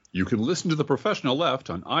You can listen to The Professional Left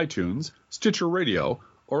on iTunes, Stitcher Radio,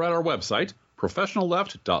 or at our website,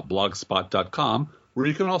 professionalleft.blogspot.com, where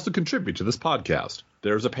you can also contribute to this podcast.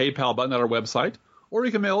 There's a PayPal button at our website, or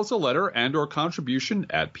you can mail us a letter and or contribution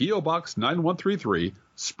at P.O. Box 9133,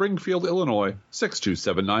 Springfield, Illinois,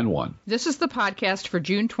 62791. This is the podcast for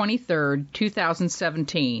June 23rd,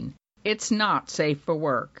 2017. It's not safe for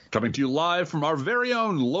work. Coming to you live from our very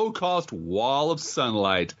own low-cost wall of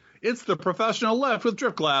sunlight, it's The Professional Left with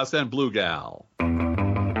Driftglass and Blue Gal.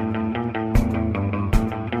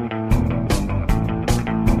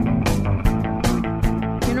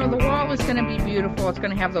 Is going to be beautiful. It's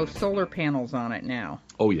going to have those solar panels on it now.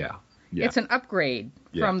 Oh, yeah. It's an upgrade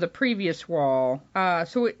from the previous wall. I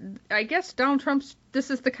guess Donald Trump's,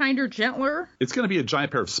 this is the kinder, gentler. It's going to be a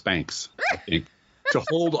giant pair of Spanx, I think, to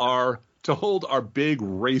hold our big,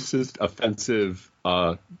 racist, offensive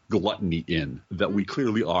gluttony in that we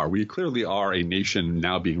clearly are. We clearly are a nation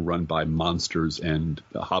now being run by monsters and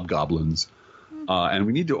hobgoblins, and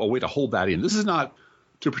we need a way to hold that in. This is not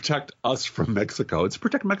to protect us from Mexico. It's to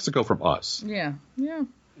protect Mexico from us. Yeah.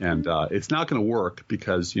 And it's not going to work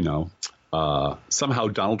because, somehow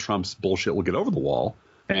Donald Trump's bullshit will get over the wall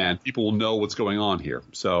and people will know what's going on here.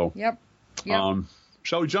 So, Yep.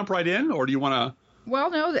 Shall we jump right in, or do you want to?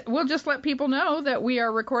 Well, no, we'll just let people know that we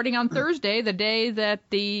are recording on Thursday, the day that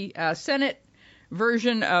the Senate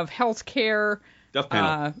version of health care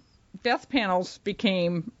death panels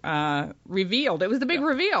became revealed. It was the big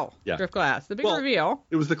reveal, Driftglass. The big reveal.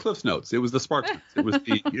 It was the Cliff's Notes. It was the Spartans. It was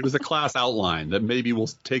the class outline that maybe we'll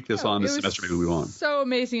take this on this semester. Maybe we won't. So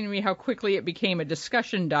amazing to me how quickly it became a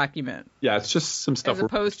discussion document. Yeah, it's just some stuff. As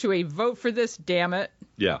opposed to a vote for this, damn it.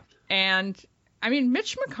 Yeah. And, I mean,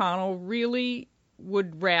 Mitch McConnell really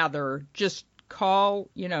would rather just call,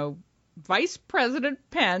 Vice President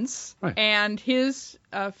Pence and his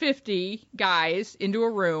 50 guys into a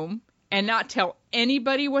room and not tell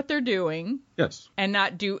anybody what they're doing. Yes. And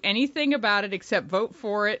not do anything about it except vote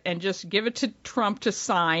for it and just give it to Trump to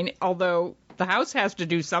sign, although the House has to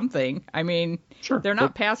do something. I mean, they're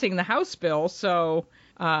not passing the House bill, so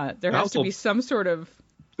there has to be some sort of...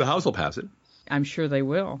 The House will pass it. I'm sure they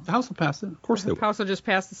will. The House will pass it. Of course they will. The House will just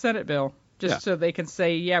pass the Senate bill. So they can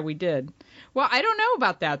say, yeah, we did. Well, I don't know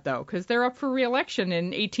about that, though, because they're up for re-election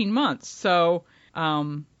in 18 months. So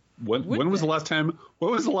when was the last time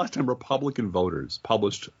Republican voters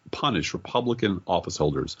punished Republican office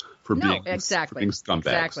holders for being scumbags?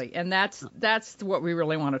 Exactly. And that's what we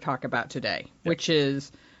really want to talk about today, which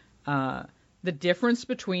is the difference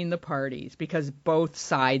between the parties, because both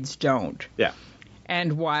sides don't. Yeah.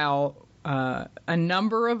 And while a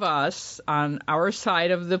number of us on our side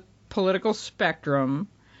of the political spectrum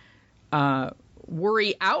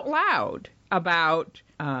worry out loud about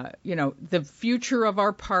the future of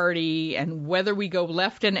our party and whether we go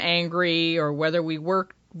left and angry or whether we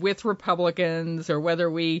work with Republicans or whether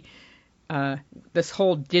we this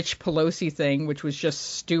whole ditch Pelosi thing, which was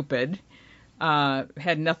just stupid,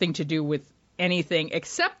 had nothing to do with anything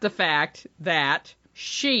except the fact that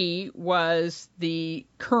she was the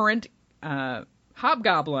current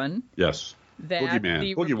hobgoblin. Yes. That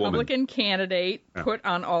the Republican candidate put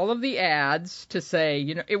on all of the ads to say,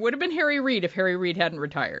 it would have been Harry Reid if Harry Reid hadn't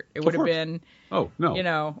retired. It would have been, or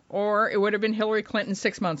it would have been Hillary Clinton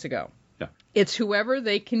 6 months ago. Yeah. It's whoever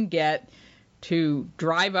they can get to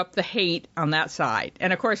drive up the hate on that side.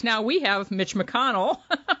 And, of course, now we have Mitch McConnell.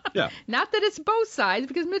 Yeah. Not that it's both sides,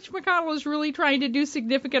 because Mitch McConnell is really trying to do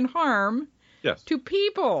significant harm to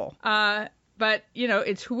people. But,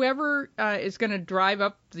 it's whoever is going to drive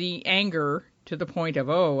up the anger to the point of,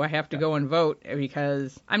 I have to go and vote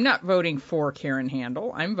because I'm not voting for Karen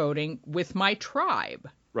Handel. I'm voting with my tribe.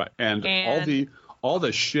 Right. And all the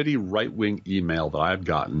shitty right-wing email that I've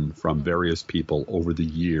gotten from various people over the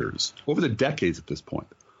years, over the decades at this point,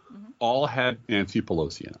 all had Nancy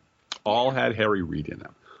Pelosi in them. All had Harry Reid in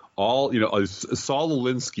them. All, Saul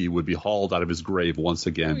Alinsky would be hauled out of his grave once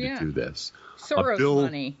again to do this. Soros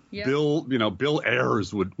money. Yeah. Bill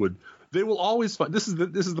Ayers would. They will always find. This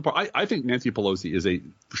is the part. I think Nancy Pelosi is a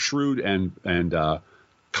shrewd and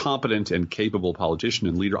competent and capable politician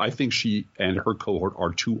and leader. I think she and her cohort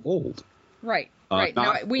are too old. Right.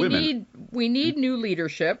 Now, we need new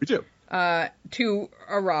leadership. We do. To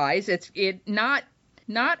arise. It's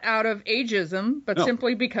not out of ageism, but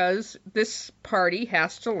simply because this party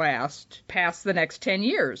has to last past the next 10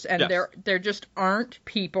 years. And there just aren't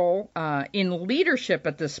people in leadership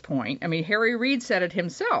at this point. I mean, Harry Reid said it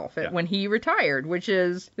himself when he retired, which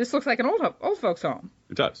is, this looks like an old folks home.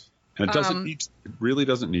 It does. And it really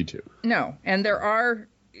doesn't need to. No. And there are,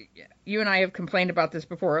 you and I have complained about this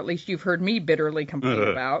before, at least you've heard me bitterly complain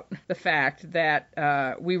about the fact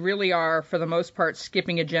that we really are, for the most part,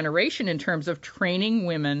 skipping a generation in terms of training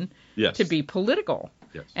women to be political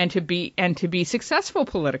and to be successful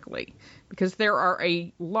politically. Because there are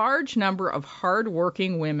a large number of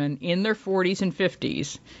hardworking women in their 40s and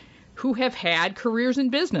 50s who have had careers in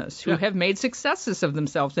business, who have made successes of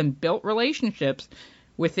themselves and built relationships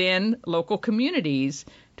within local communities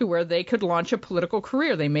to where they could launch a political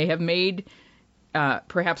career. They may have made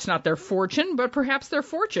perhaps not their fortune, but perhaps their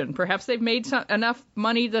fortune. Perhaps they've made enough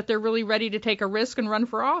money that they're really ready to take a risk and run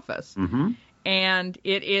for office. Mm-hmm. And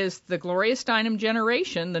it is the Gloria Steinem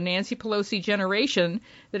generation, the Nancy Pelosi generation,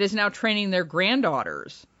 that is now training their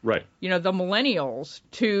granddaughters, right? The millennials,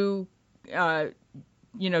 to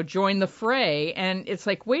join the fray. And it's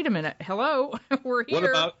like, wait a minute, hello, we're here. What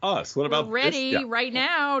about us? What about we're ready this? right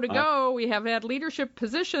now to go. We have had leadership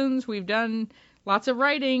positions. We've done lots of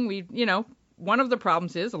writing. One of the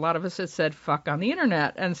problems is a lot of us have said fuck on the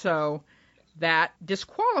internet, and so that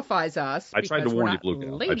disqualifies us. I tried to warn you, Blue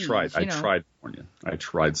Gal. Ladies, I tried to warn you. I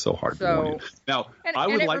tried so hard to warn you. Now,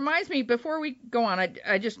 it reminds me, before we go on,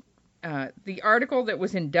 I just the article that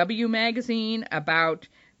was in W Magazine about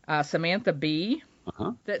Samantha Bee.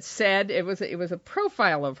 That said, it was a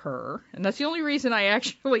profile of her, and that's the only reason I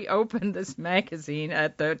actually opened this magazine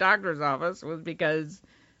at the doctor's office, was because,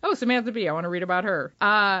 Samantha Bee, I want to read about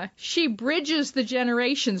her. She bridges the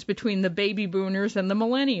generations between the baby boomers and the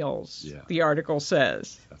millennials, the article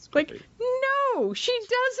says. That's great. No, she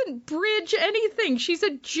doesn't bridge anything. She's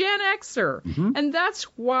a Gen Xer, and that's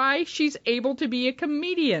why she's able to be a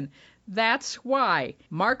comedian. That's why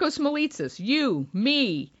Marcos Malitzis, you,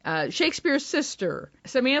 me, Shakespeare's sister,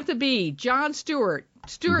 Samantha Bee, Jon Stewart,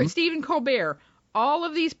 Stephen Colbert, all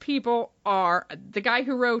of these people are the guy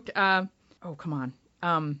who wrote, The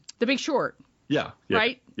Big Short. Yeah.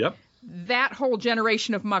 Right? Yep. That whole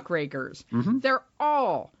generation of muckrakers. They're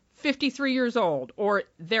all 53 years old or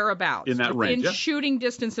thereabouts. In that range. In shooting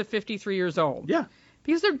distance of 53 years old. Yeah.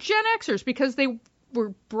 Because they're Gen Xers, because they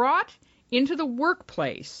were brought into the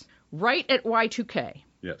workplace right at Y2K.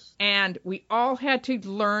 Yes. And we all had to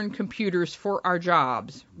learn computers for our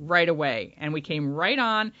jobs right away. And we came right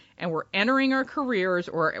on, and we're entering our careers,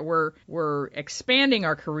 or we're expanding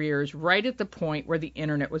our careers right at the point where the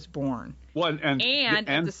internet was born. Well, and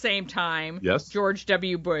at the same time, yes, George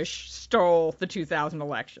W. Bush stole the 2000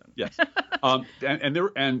 election. Yes.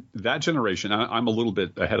 and that generation, I'm a little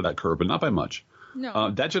bit ahead of that curve, but not by much.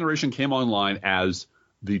 No. That generation came online as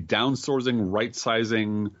the downsizing,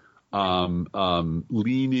 right-sizing,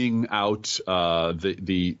 leaning out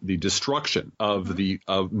the destruction of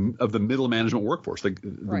the middle management workforce.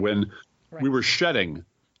 When we were shedding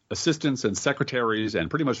assistants and secretaries and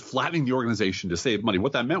pretty much flattening the organization to save money,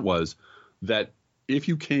 what that meant was that if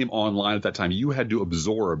you came online at that time, you had to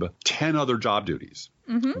absorb 10 other job duties,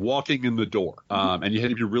 walking in the door, and you had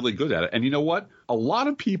to be really good at it. And you know what? A lot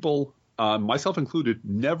of people, myself included,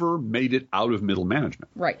 never made it out of middle management.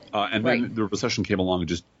 Right. And then the recession came along and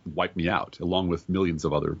just wiped me out, along with millions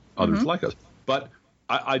of others like us. But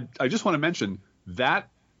I just want to mention that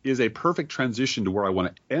is a perfect transition to where I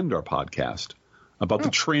want to end our podcast about the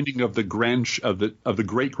training of the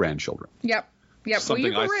great grandchildren. Yep. Yeah, well,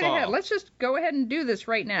 you go right ahead. Let's just go ahead and do this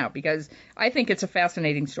right now, because I think it's a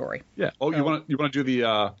fascinating story. Yeah. Oh, so, you want to do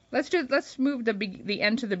the? Let's move the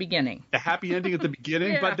end to the beginning. The happy ending at the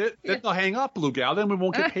beginning, but then they'll hang up, Blue Gal. Then we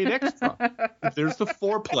won't get paid extra. There's the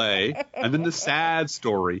foreplay, and then the sad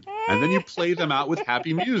story, and then you play them out with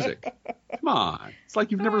happy music. Come on, it's like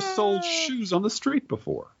you've never sold shoes on the street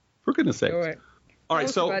before. For goodness' sake. All right.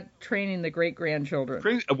 So about training the great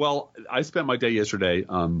grandchildren. Well, I spent my day yesterday.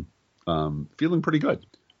 Feeling pretty good.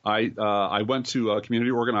 I went to a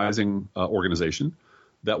community organizing organization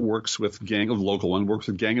that works with works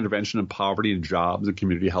with gang intervention and poverty and jobs and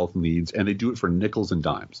community health needs, and they do it for nickels and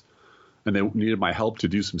dimes. And they needed my help to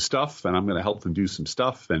do some stuff, and I'm going to help them do some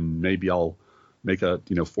stuff, and maybe I'll make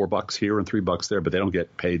 $4 here and $3 there, but they don't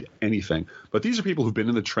get paid anything. But these are people who've been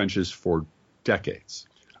in the trenches for decades.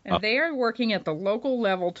 And they are working at the local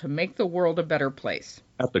level to make the world a better place.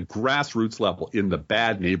 At the grassroots level, in the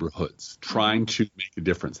bad neighborhoods, trying to make a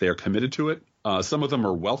difference. They are committed to it. Some of them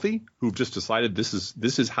are wealthy, who've just decided this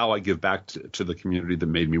is how I give back to the community that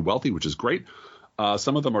made me wealthy, which is great.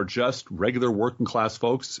 Some of them are just regular working class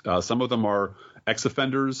folks. Some of them are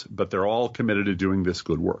ex-offenders, but they're all committed to doing this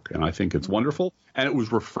good work. And I think it's wonderful. And it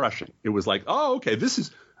was refreshing. It was like, oh, okay,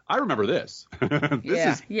 I remember this.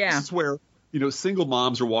 This is where single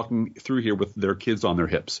moms are walking through here with their kids on their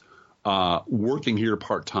hips, working here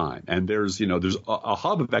part time. And there's a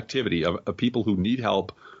hub of activity of people who need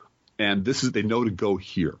help And they know to go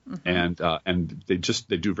here, and they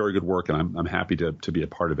do very good work, and I'm happy to be a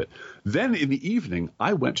part of it. Then in the evening,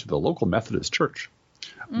 I went to the local Methodist church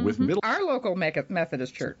with our local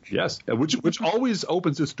Methodist church. Yes, which always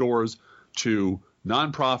opens its doors to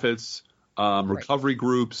nonprofits, recovery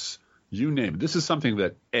groups, you name it. This is something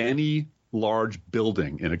that any large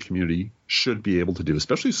building in a community should be able to do,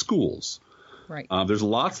 especially schools. Right. There's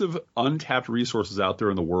lots of untapped resources out there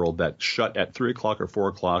in the world that shut at 3 o'clock or 4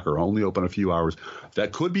 o'clock or only open a few hours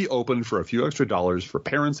that could be open for a few extra dollars for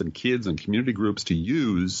parents and kids and community groups to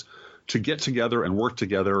use to get together and work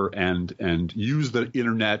together and use the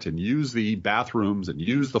internet and use the bathrooms and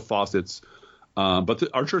use the faucets. But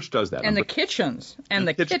our church does that. And the kitchens. And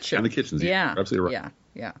the kitchens. Yeah. You're absolutely right.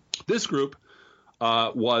 Yeah. This group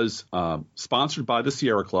was sponsored by the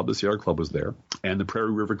Sierra Club. The Sierra Club was there, and the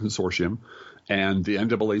Prairie River Consortium, and the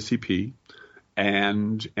NAACP,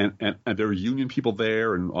 and there were union people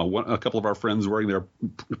there, and a couple of our friends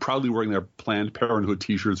proudly wearing their Planned Parenthood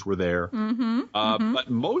T-shirts were there. But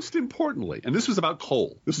most importantly, and this was about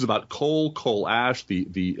coal. This is about coal ash,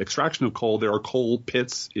 the extraction of coal. There are coal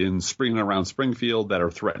pits in Spring and around Springfield that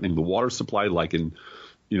are threatening the water supply, like in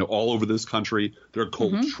all over this country. There are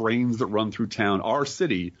coal trains that run through town. Our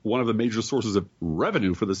city, one of the major sources of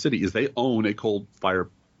revenue for the city is they own a coal fire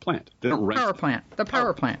plant. They don't rent power plant. The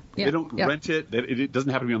power plant. Yeah. They don't rent it. It doesn't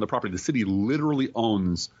have to be on the property. The city literally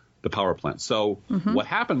owns the power plant. So what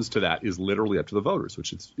happens to that is literally up to the voters,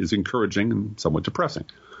 which is encouraging and somewhat depressing.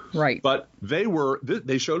 Right. But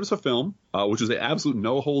they showed us a film, which was an absolute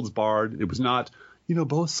no holds barred. It was not,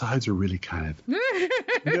 both sides are really kind of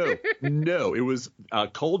no. It was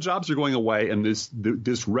coal jobs are going away, and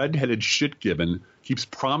this redheaded shit gibbon keeps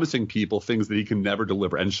promising people things that he can never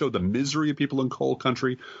deliver, and showed the misery of people in coal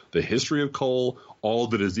country, the history of coal, all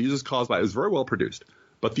the diseases caused by it. It was very well produced.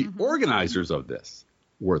 But the organizers of this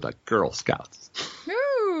were the Girl Scouts.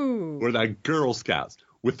 Ooh. Were the Girl Scouts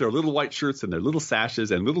with their little white shirts and their little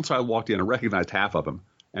sashes, and little child walked in and recognized half of them.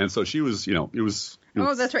 And so she was, it was.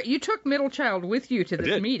 Oh, that's right. You took middle child with you to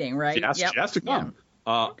this meeting, right? She asked to come.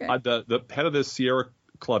 Yeah. Okay. The head of the Sierra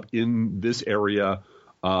Club in this area,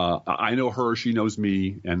 I know her, she knows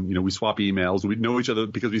me, and we swap emails. We know each other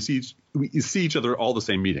because we see each other all the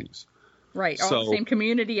same meetings. Right, all the same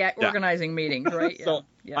community organizing meetings, right? So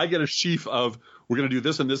I get a sheaf of, we're going to do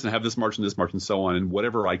this and have this march and so on, and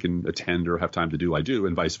whatever I can attend or have time to do, I do,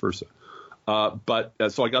 and vice versa. So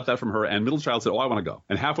I got that from her, and middle child said, I want to go.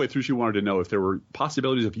 And halfway through, she wanted to know if there were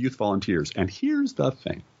possibilities of youth volunteers. And here's the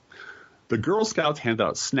thing. The Girl Scouts hand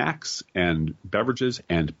out snacks and beverages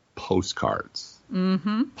and postcards.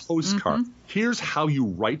 Postcards. Here's how you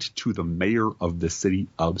write to the mayor of the city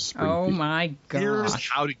of Springfield. Oh, my gosh. Here's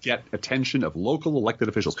how to get attention of local elected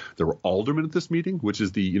officials. There were aldermen at this meeting, which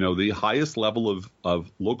is the highest level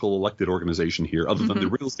of local elected organization here, other than the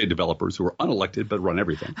real estate developers who are unelected but run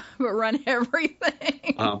everything.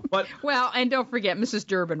 Well, and don't forget, Mrs.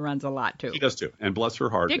 Durbin runs a lot, too. She does, too. And bless her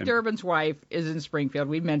heart. Dick Durbin's wife is in Springfield.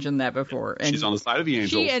 We mentioned that before. And she's on the side of the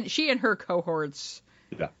Angels. She and her cohorts,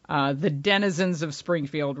 the denizens of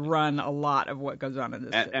Springfield, run a lot of what goes on in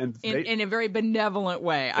this city. In a very benevolent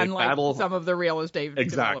way, unlike some of the real estate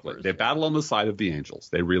developers. They battle on the side of the Angels.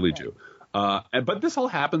 They really do. But this all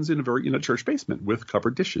happens in a church basement with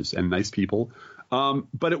covered dishes and nice people.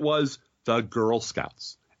 But it was the Girl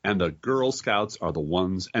Scouts. And the Girl Scouts are the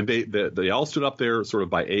ones, and they all stood up there sort of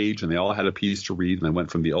by age, and they all had a piece to read. And they went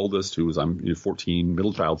from the oldest, who was 14,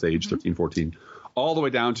 middle child's age, 13, 14, all the way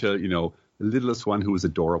down to the littlest one who was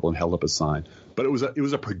adorable and held up a sign. But it was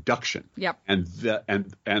a production. Yep. And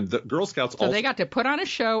the Girl Scouts so they got to put on a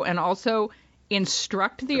show and also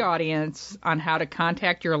instruct the audience on how to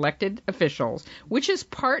contact your elected officials, which is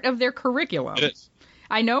part of their curriculum. It is.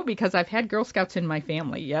 I know because I've had Girl Scouts in my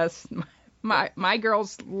family. Yes. My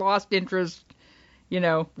girls lost interest,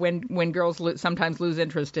 when girls sometimes lose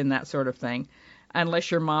interest in that sort of thing, unless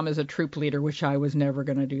your mom is a troop leader, which I was never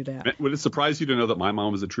going to do that. Would it surprise you to know that my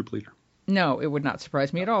mom was a troop leader? No, it would not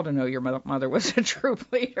surprise me at all to know your mother was a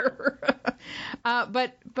troop leader.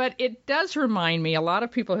 But it does remind me, a lot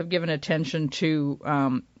of people have given attention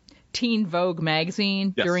to Teen Vogue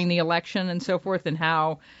magazine during the election and so forth, and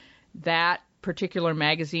how that particular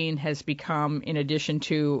magazine has become, in addition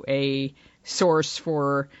to a source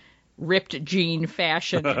for ripped jean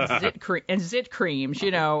fashion and zit creams,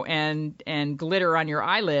 and glitter on your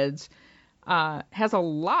eyelids, has a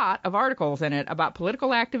lot of articles in it about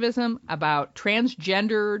political activism, about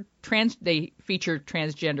they feature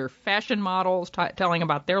transgender fashion models telling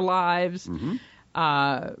about their lives,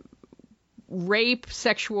 rape,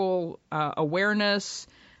 sexual awareness,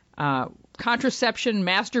 contraception,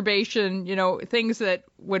 masturbation, things that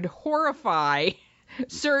would horrify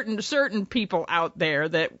certain people out there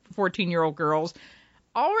that 14-year-old girls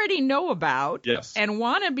already know about and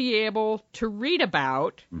want to be able to read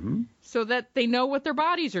about so that they know what their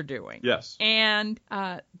bodies are doing. Yes. And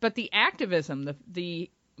but the activism, the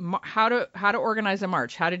how to organize a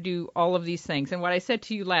march, how to do all of these things. And what I said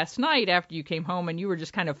to you last night after you came home and you were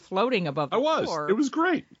just kind of floating above the floor. It was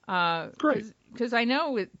great. Great. Because I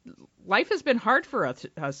know life has been hard for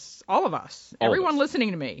us, all of us, everyone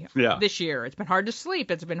listening to me this year. It's been hard to sleep.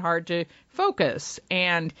 It's been hard to focus.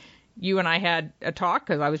 And you and I had a talk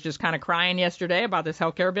because I was just kind of crying yesterday about this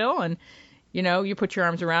healthcare bill. And, you put your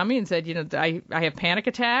arms around me and said, I have panic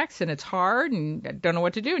attacks and it's hard and I don't know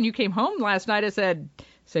what to do. And you came home last night and said,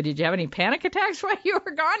 did you have any panic attacks while you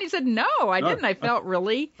were gone? He said, no, I didn't. I felt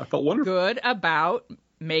really wonderful. Good about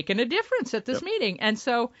making a difference at this meeting. And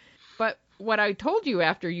so, but what I told you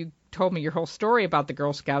after you told me your whole story about the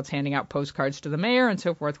Girl Scouts handing out postcards to the mayor and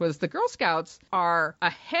so forth was the Girl Scouts are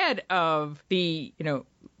ahead of the,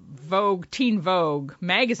 Teen Vogue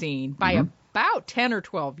magazine by about 10 or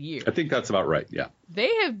 12 years. I think that's about right. Yeah. They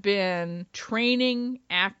have been training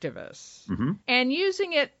activists and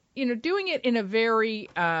using it, doing it in a very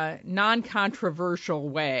non-controversial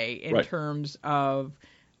way in terms of,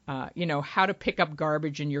 how to pick up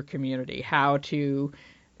garbage in your community, how to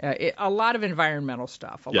a lot of environmental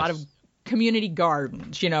stuff, a lot of community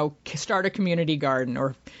gardens, start a community garden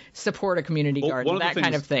or support a community garden, that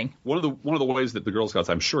kind of thing. One of the ways that the Girl Scouts,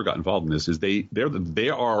 I'm sure, got involved in this is they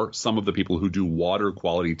are some of the people who do water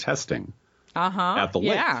quality testing at the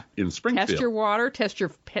lake in Springfield. Test your water, test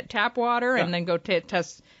your tap water, and then go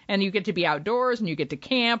test. And you get to be outdoors, and you get to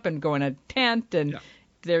camp and go in a tent, and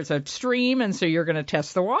there's a stream, and so you're going to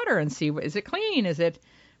test the water and see, is it clean? Is it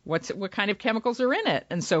what kind of chemicals are in it,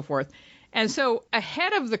 and so forth. And so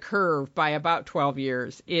ahead of the curve by about 12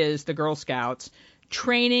 years is the Girl Scouts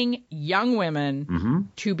training young women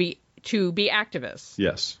to be activists.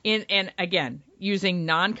 Yes. And again, using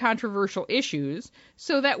non-controversial issues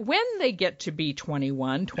so that when they get to be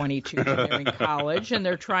 21, 22, and they're in college and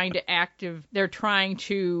they're trying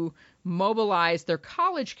to mobilize their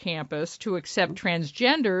college campus to accept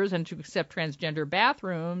transgenders and to accept transgender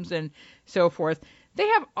bathrooms and so forth, they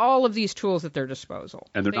have all of these tools at their disposal.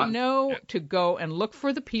 And they know to go and look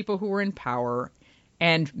for the people who are in power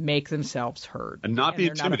and make themselves heard. And not be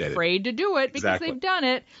intimidated. They're not afraid to do it because they've done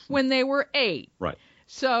it when they were 8. Right.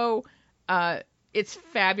 So it's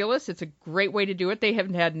fabulous. It's a great way to do it. They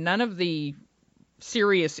haven't had none of the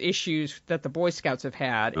serious issues that the Boy Scouts have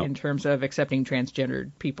had in terms of accepting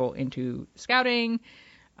transgendered people into scouting.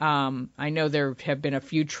 I know there have been a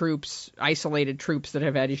few isolated troops that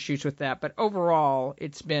have had issues with that, but overall,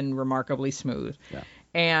 it's been remarkably smooth. Yeah.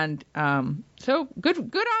 And so good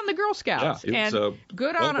on the Girl Scouts, and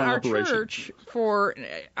good on our church for.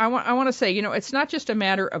 I want to say, it's not just a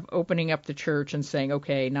matter of opening up the church and saying,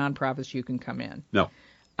 okay, nonprofits, you can come in. No.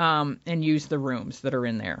 And use the rooms that are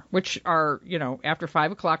in there, which are, after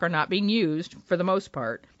 5 o'clock are not being used for the most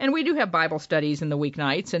part. And we do have Bible studies in the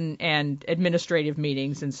weeknights and administrative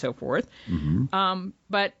meetings and so forth.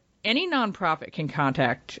 But any nonprofit can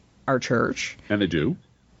contact our church. And they do.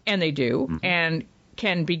 And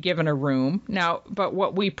can be given a room. Now, but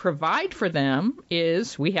what we provide for them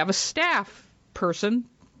is we have a staff person.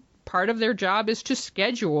 Part of their job is to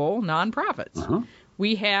schedule nonprofits.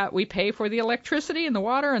 We pay for the electricity and the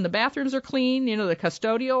water, and the bathrooms are clean. The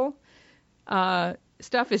custodial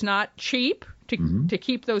stuff is not cheap to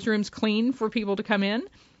keep those rooms clean for people to come in.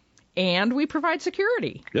 And we provide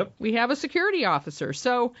security. Yep. We have a security officer.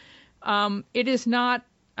 So it is not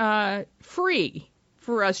free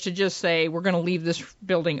for us to just say we're going to leave this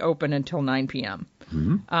building open until 9 p.m.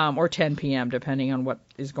 Or 10 p.m., depending on what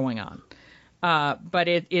is going on. But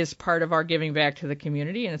it is part of our giving back to the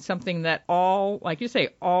community, and it's something that all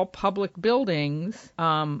public buildings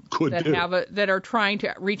that are trying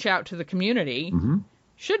to reach out to the community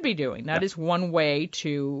should be doing. That is one way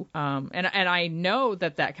to, and I know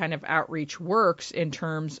that kind of outreach works in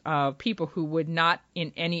terms of people who would not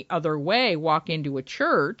in any other way walk into a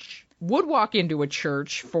church. Would walk into a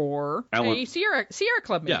church for a Sierra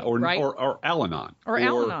Club meeting, right? Or Al-Anon. Or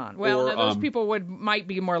Al-Anon. Well, those people might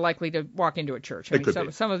be more likely to walk into a church. I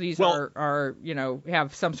mean, some of these are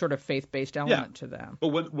have some sort of faith-based element to them.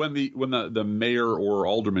 But when the mayor or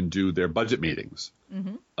alderman do their budget meetings,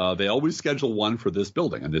 they always schedule one for this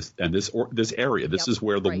building and this area. This is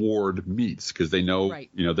where the ward meets because they know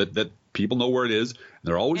that people know where it is. And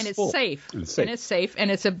they're always it's full. Safe. And it's safe. And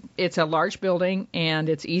it's a large building, and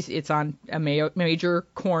it's easy. It's on a major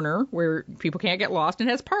corner where people can't get lost, and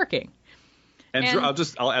has parking. And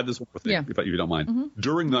I'll add this one more thing, if you don't mind.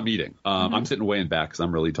 During the meeting, I'm sitting way in back because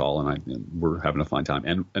I'm really tall and we're having a fine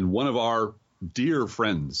time. And one of our dear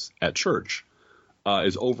friends at church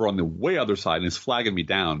is over on the way other side and is flagging me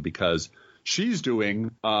down because she's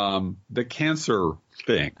doing the cancer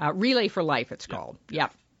thing. Relay for Life, it's called.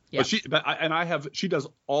 Yep. But she does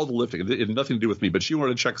all the lifting. It had nothing to do with me, but she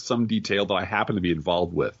wanted to check some detail that I happen to be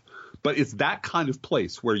involved with. But it's that kind of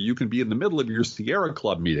place where you can be in the middle of your Sierra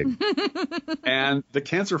Club meeting and the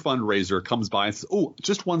cancer fundraiser comes by and says, "Oh,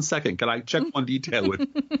 just 1 second. Can I check one detail with you?"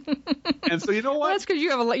 And so you know what? Well, that's because you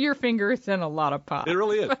have your fingers in a lot of pots. It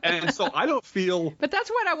really is. And so I don't feel. But that's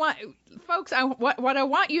what I want, folks. What I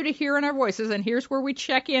want you to hear in our voices, and here's where we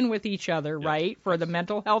check in with each other, right, for the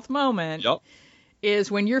mental health moment. Yep.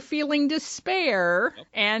 Is when you're feeling despair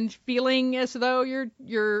and feeling as though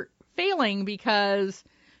you're failing because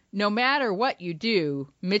no matter what you do,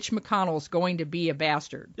 Mitch McConnell's going to be a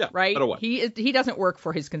bastard, right? No matter what. He doesn't work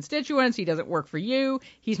for his constituents. He doesn't work for you.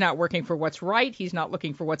 He's not working for what's right. He's not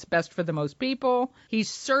looking for what's best for the most people. He's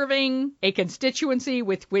serving a constituency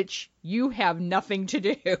with which you have nothing to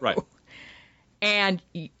do. Right. And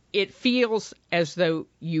it feels as though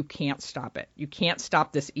you can't stop it. You can't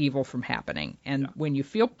stop this evil from happening. And when you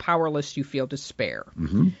feel powerless, you feel despair.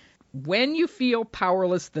 Mm-hmm. When you feel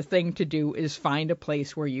powerless, the thing to do is find a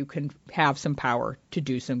place where you can have some power to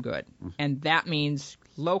do some good. Mm-hmm. And that means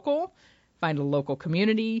local. Find a local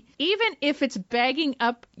community. Even if it's bagging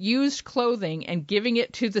up used clothing and giving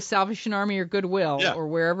it to the Salvation Army or Goodwill or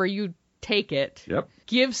wherever you take it,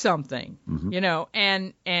 give something,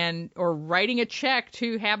 or writing a check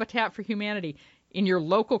to Habitat for Humanity in your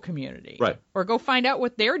local community. Right. Or go find out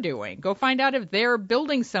what they're doing. Go find out if they're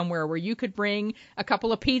building somewhere where you could bring a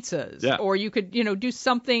couple of pizzas. Yeah. Or you could, do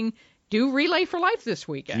something. Do Relay for Life this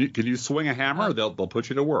weekend. Can you swing a hammer? They'll put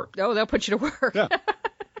you to work. Oh, they'll put you to work. Yeah.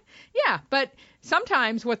 Yeah, but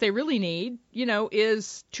sometimes what they really need,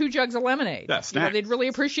 is 2 jugs of lemonade. Yeah, snacks. They'd really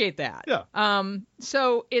appreciate that. Yeah.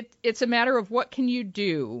 So it's a matter of what can you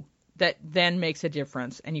do that then makes a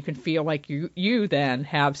difference, and you can feel like you then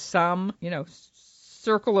have some,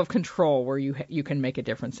 circle of control where you can make a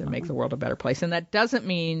difference and make the world a better place. And that doesn't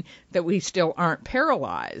mean that we still aren't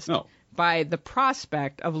paralyzed by the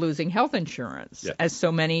prospect of losing health insurance, as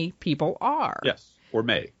so many people are. Yes, or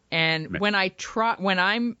may. And when I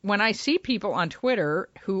see people on Twitter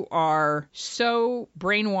who are so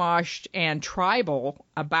brainwashed and tribal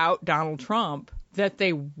about Donald Trump that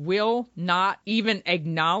they will not even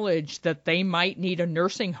acknowledge that they might need a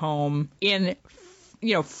nursing home in,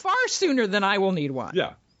 far sooner than I will need one.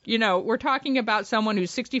 Yeah. We're talking about someone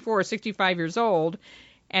who's 64 or 65 years old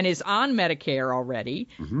and is on Medicare already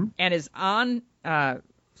and is on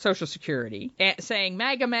Social Security, saying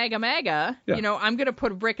MAGA, MAGA, MAGA, I'm going to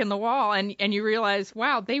put a brick in the wall. And you realize,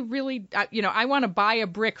 wow, they really, I want to buy a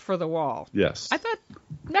brick for the wall. Yes. I thought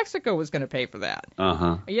Mexico was going to pay for that.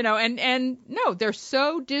 Uh-huh. And no, they're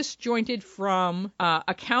so disjointed from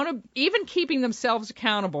even keeping themselves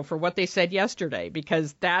accountable for what they said yesterday,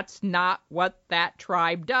 because that's not what that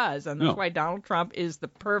tribe does. And that's why Donald Trump is the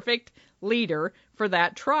perfect leader for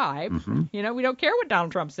that tribe. Mm-hmm. We don't care what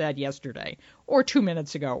Donald Trump said yesterday or 2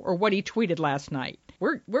 minutes ago or what he tweeted last night.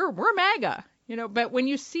 We're MAGA. But when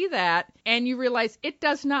you see that and you realize it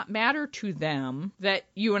does not matter to them that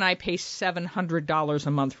you and I pay $700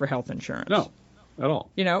 a month for health insurance. No, at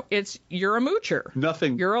all. You're a moocher.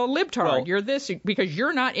 Nothing. You're a libtard. Well, you're this because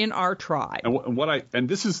you're not in our tribe. And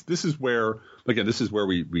this is where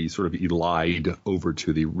we sort of elide over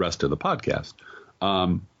to the rest of the podcast.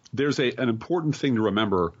 There's an important thing to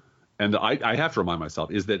remember, and I have to remind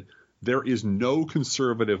myself, is that there is no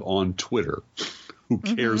conservative on Twitter who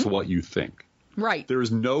cares what you think. Right. There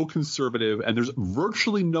is no conservative, and there's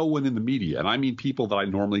virtually no one in the media, and I mean people that I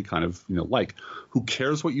normally kind of like, who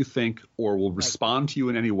cares what you think or will respond to you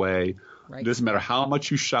in any way. Right. It doesn't matter how much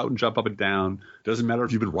you shout and jump up and down. It doesn't matter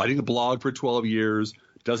if you've been writing a blog for 12 years.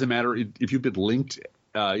 It doesn't matter if you've been linked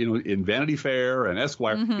in Vanity Fair and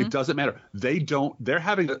Esquire. It doesn't matter. They're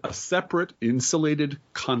having a separate, insulated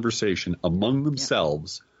conversation among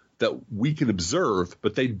themselves that we can observe,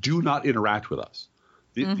 but they do not interact with us.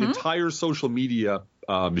 The entire social media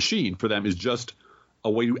machine for them is just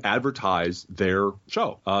a way to advertise their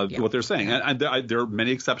show, what they're saying. And there are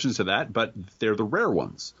many exceptions to that, but they're the rare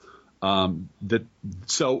ones.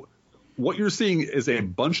 So what you're seeing is a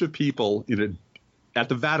bunch of people at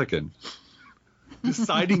the Vatican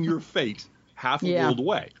deciding your fate half a world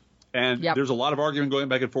away. And there's a lot of arguing going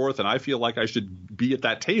back and forth, and I feel like I should be at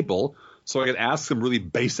that table so I can ask some really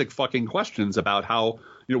basic fucking questions about how,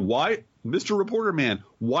 why Mr. Reporter Man,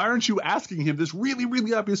 why aren't you asking him this really,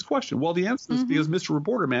 really obvious question? Well, the answer is because Mr.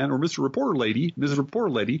 Reporter Man or Mr. Reporter Lady, Mrs. Reporter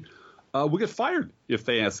Lady, will get fired if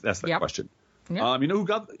they ask that question. Yep. You know who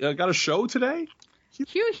got a show today? Hugh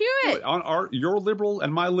Hewitt on your liberal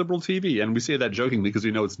and my liberal TV, and we say that jokingly because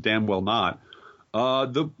we know it's damn well not.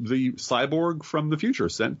 The cyborg from the future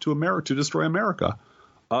sent to America to destroy America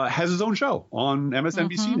has his own show on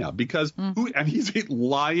MSNBC now because and he's a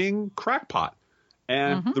lying crackpot.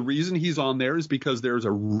 And the reason he's on there is because there's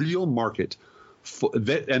a real market for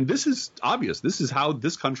that. And this is obvious. This is how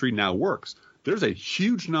this country now works. There's a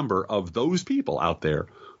huge number of those people out there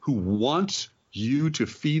who want you to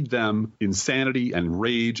feed them insanity and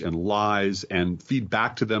rage and lies and feed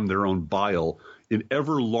back to them their own bile in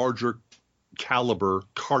ever larger caliber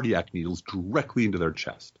cardiac needles directly into their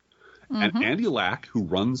chest. And Andy Lack, who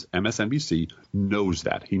runs MSNBC, knows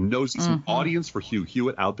that. He knows there's an audience for Hugh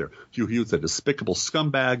Hewitt out there. Hugh Hewitt's a despicable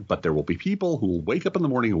scumbag, but there will be people who will wake up in the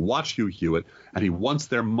morning and watch Hugh Hewitt, and he wants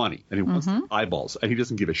their money, and he wants their eyeballs, and he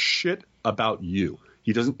doesn't give a shit about you.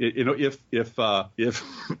 He doesn't. You know,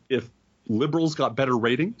 if liberals got better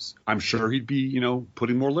ratings, I'm sure he'd be,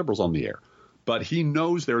 putting more liberals on the air. But he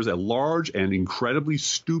knows there's a large and incredibly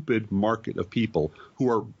stupid market of people who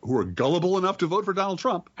are gullible enough to vote for Donald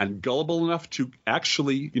Trump and gullible enough to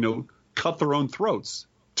actually, cut their own throats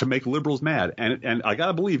to make liberals mad. And I got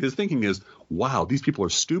to believe his thinking is, wow, these people are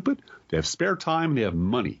stupid. They have spare time. They have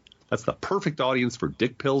money. That's the perfect audience for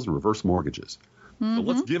dick pills and reverse mortgages. So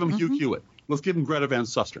let's give him Hugh Hewitt. Let's give him Greta Van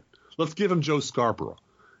Susteren. Let's give him Joe Scarborough.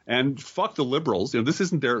 And fuck the liberals. This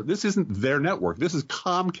isn't their network. This is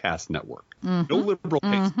Comcast network. No liberal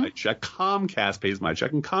pays my check. Comcast pays my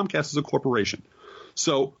check, and Comcast is a corporation.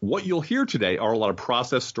 So what you'll hear today are a lot of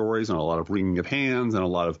process stories and a lot of wringing of hands and a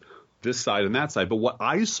lot of this side and that side. But what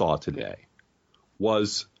I saw today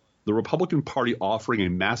was the Republican Party offering a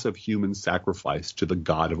massive human sacrifice to the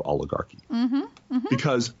god of oligarchy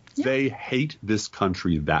because they hate this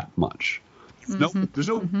country that much.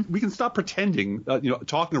 We can stop pretending,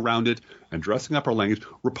 talking around it and dressing up our language.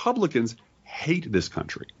 Republicans hate this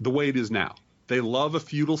country the way it is now. They love a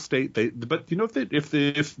feudal state. But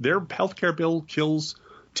if their healthcare bill kills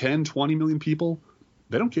 10, 20 million people,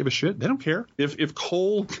 they don't give a shit. They don't care. If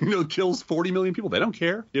coal, kills 40 million people, they don't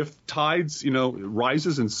care. If tides,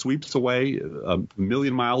 rises and sweeps away a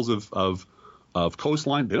million miles of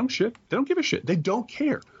coastline, they don't give a shit. They don't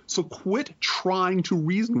care. So quit trying to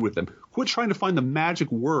reason with them. Quit trying to find the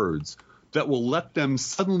magic words that will let them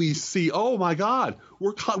suddenly see, oh, my God,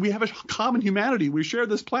 we have a common humanity. We share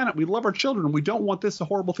this planet. We love our children. And we don't want this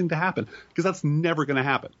horrible thing to happen, because that's never going to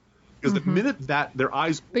happen. Because the minute that their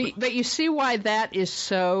eyes – But you see why that is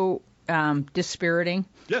so dispiriting?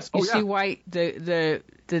 Yes. You see why the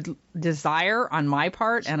desire on my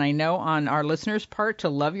part, and I know on our listeners' part, to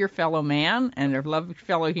love your fellow man and love your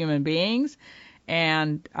fellow human beings –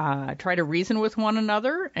 and try to reason with one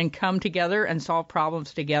another and come together and solve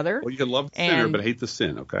problems together. Well, you can love the sinner but hate the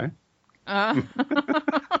sin, okay? That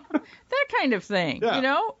kind of thing,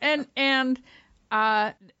 And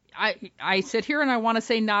I sit here and I want to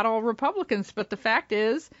say not all Republicans, but the fact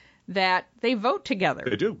is that they vote together.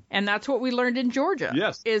 They do. And that's what we learned in Georgia.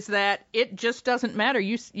 Yes. Is that it just doesn't matter.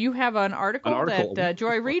 You have an article that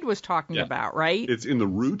Joy Reid was talking about, right? It's in The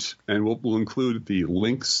Root, and we'll include the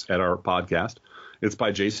links at our podcast. It's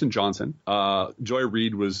by Jason Johnson. Joy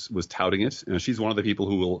Reid was touting it. She's one of the people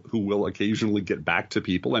who will occasionally get back to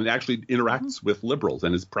people and actually interacts with liberals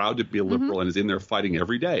and is proud to be a liberal and is in there fighting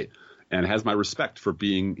every day and has my respect for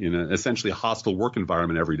being in an essentially hostile work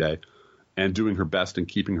environment every day and doing her best and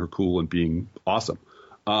keeping her cool and being awesome.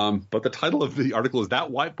 But the title of the article is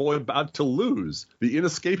 "That White Boy About to Lose: The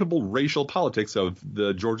Inescapable Racial Politics of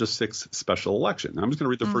the Georgia 6 Special Election." I'm just going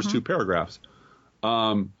to read the first two paragraphs.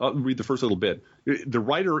 I'll read the first little bit. The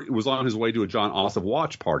writer was on his way to a John Ossoff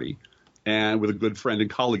watch party and with a good friend and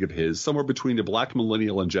colleague of his, somewhere between a black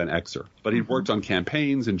millennial and Gen Xer. But he'd worked on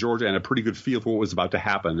campaigns in Georgia and a pretty good feel for what was about to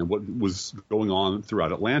happen and what was going on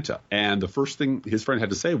throughout Atlanta. And the first thing his friend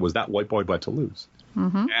had to say was, "That white boy about to lose."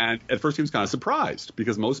 And at first he was kind of surprised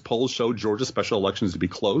because most polls showed Georgia special elections to be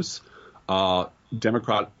close.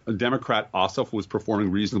 Democrat Ossoff was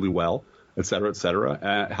performing reasonably well, et cetera, et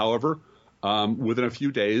cetera. However, within a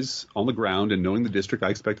few days on the ground and knowing the district, I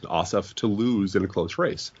expected Ossoff to lose in a close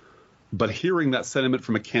race. But hearing that sentiment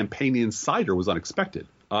from a campaign insider was unexpected.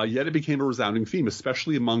 Yet it became a resounding theme,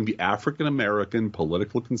 especially among the African-American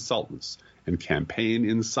political consultants and campaign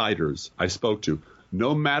insiders I spoke to.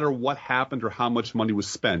 No matter what happened or how much money was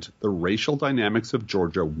spent, the racial dynamics of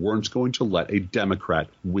Georgia weren't going to let a Democrat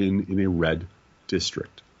win in a red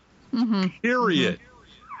district. Period.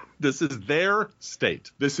 This is their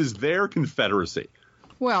state. This is their confederacy.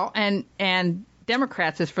 Well, and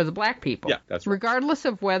Democrats is for the black people. Yeah, that's right. Regardless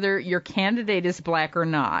of whether your candidate is black or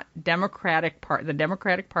not, the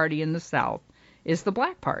Democratic Party in the South is the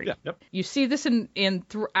black party. Yeah, yep. You see this in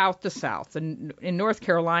throughout the South. In North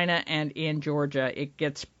Carolina and in Georgia, it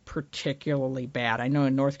gets particularly bad. I know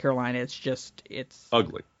in North Carolina it's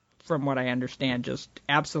ugly. From what I understand, just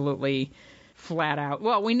absolutely flat out.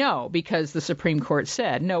 Well, we know because the Supreme Court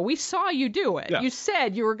said, no, we saw you do it. Yeah. You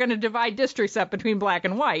said you were going to divide districts up between black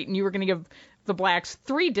and white, and you were going to give the blacks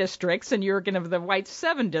 3 districts, and you were going to give the whites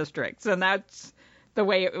 7 districts, and that's the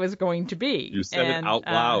way it was going to be. You said it out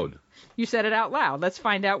loud. You said it out loud. Let's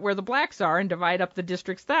find out where the blacks are and divide up the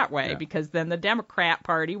districts that way, because then the Democrat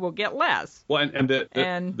Party will get less. Well,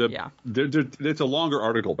 it's a longer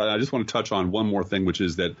article, but I just want to touch on one more thing, which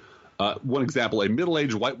is that one example: a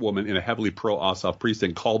middle-aged white woman in a heavily pro-Ossoff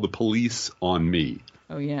precinct called the police on me.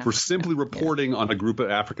 Oh, yeah. For simply reporting on a group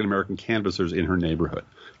of African-American canvassers in her neighborhood.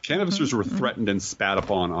 Canvassers were threatened and spat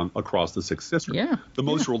upon across the 6th District. Yeah. The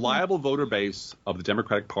most reliable voter base of the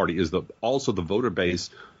Democratic Party is also the voter base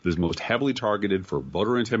that is most heavily targeted for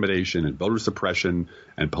voter intimidation and voter suppression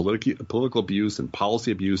and political abuse and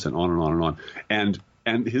policy abuse and on and on and on.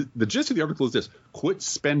 And the gist of the article is this: quit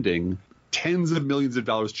spending tens of millions of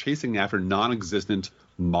dollars chasing after non-existent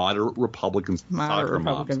moderate Republican soccer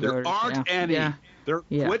moms. There aren't any. Yeah.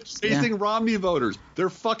 Quit chasing Romney voters.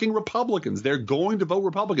 They're fucking Republicans. They're going to vote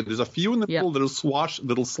Republican. There's a few in the middle that'll slosh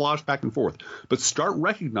back and forth. But start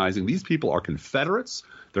recognizing these people are Confederates.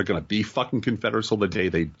 They're going to be fucking Confederates till the day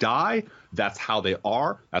they die. That's how they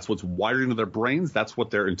are. That's what's wired into their brains. That's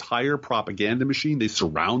what their entire propaganda machine they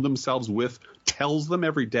surround themselves with tells them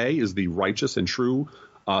every day is the righteous and true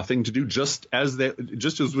thing to do, just as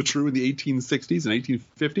was true in the 1860s and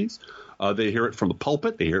 1850s. They hear it from the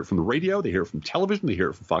pulpit. They hear it from the radio. They hear it from television. They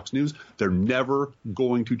hear it from Fox News. They're never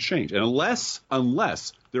going to change. And unless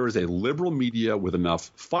there is a liberal media with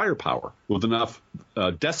enough firepower, with enough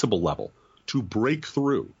decibel level to break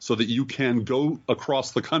through so that you can go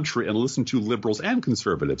across the country and listen to liberals and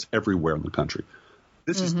conservatives everywhere in the country,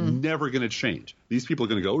 this is never going to change. These people are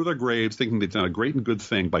going to go to their graves thinking they've done a great and good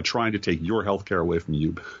thing by trying to take your health care away from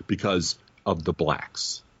you because of the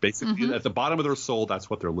blacks. Basically, at the bottom of their soul, that's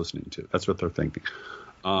what they're listening to. That's what they're thinking.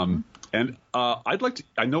 And I'd like to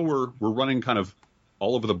 – I know we're running kind of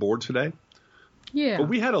all over the board today. Yeah. But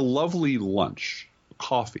we had a lovely lunch,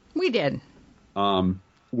 coffee. We did.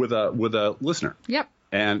 With a listener. Yep.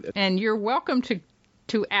 And you're welcome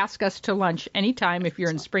to ask us to lunch anytime if you're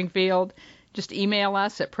in Springfield. Just email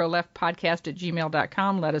us at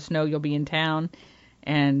proleftpodcast@gmail.com. Let us know you'll be in town.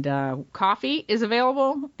 And coffee is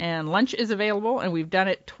available and lunch is available. And we've done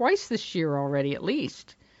it twice this year already, at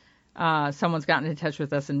least. Someone's gotten in touch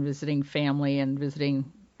with us and visiting family and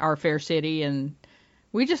visiting our fair city. And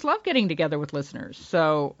we just love getting together with listeners.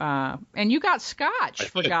 So, and you got scotch,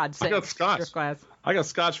 for God's sake. I got scotch. I got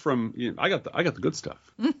scotch from, I got the good stuff.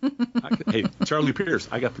 Hey, Charlie Pierce,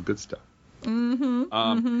 I got the good stuff. So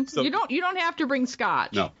you don't have to bring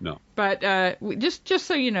scotch. No. But just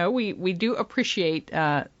so you know, we do appreciate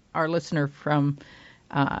our listener from.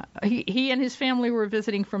 He and his family were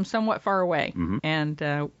visiting from somewhat far away, and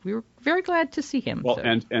we were very glad to see him. Well,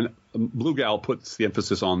 so. and Blue Gal puts the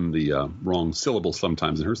emphasis on the wrong syllable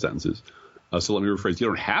sometimes in her sentences. So let me rephrase: you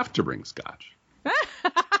don't have to bring scotch.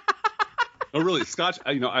 No, really, scotch.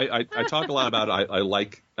 I talk a lot about it. I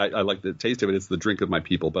like the taste of it. It's the drink of my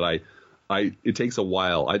people, but it takes a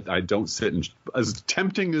while. I don't sit and, as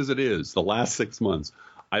tempting as it is, the last 6 months,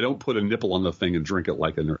 I don't put a nipple on the thing and drink it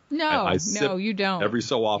like a nerd. No, you don't. Every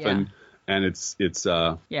so often, and it's it's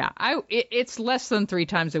less than 3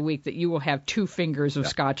 times a week that you will have 2 fingers of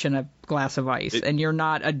scotch and a glass of ice, and you're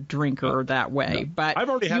not a drinker that way. No. But I've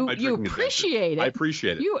already had my drinking you appreciate it. I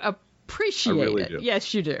appreciate it. You appreciate really it. Do.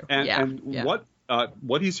 Yes, you do. And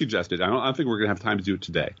what he suggested, I don't think we're going to have time to do it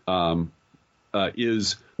today.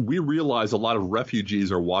 Is we realize a lot of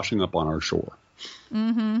refugees are washing up on our shore.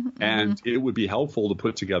 And it would be helpful to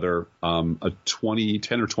put together a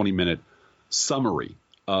 10 or 20 minute summary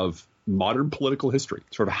of modern political history.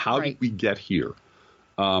 Sort of how did we get here?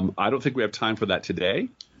 I don't think we have time for that today.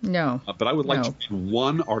 No. But I would like to read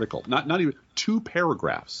one article, not even 2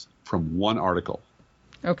 paragraphs from one article.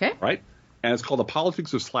 Okay. Right? And it's called The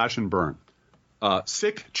Politics of Slash and Burn.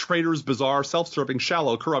 Sick, traitors, bizarre, self-serving,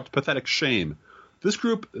 shallow, corrupt, pathetic, shame. This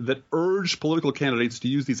group that urged political candidates to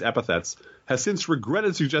use these epithets has since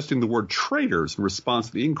regretted suggesting the word traitors in response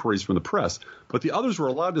to the inquiries from the press, but the others were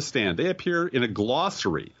allowed to stand. They appear in a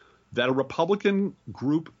glossary that a Republican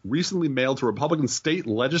group recently mailed to Republican state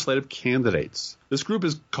legislative candidates. This group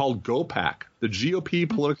is called GOPAC, the GOP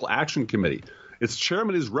Political Action Committee. Its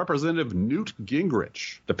chairman is Representative Newt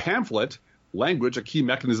Gingrich. The pamphlet, Language, a Key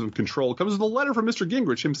Mechanism of Control, comes with a letter from Mr.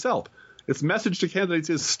 Gingrich himself. Its message to candidates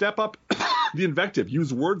is step up the invective.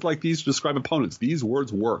 Use words like these to describe opponents. These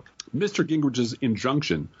words work. Mr. Gingrich's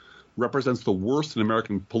injunction represents the worst in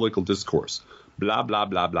American political discourse. Blah, blah,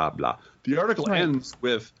 blah, blah, blah. The article ends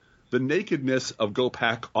with the nakedness of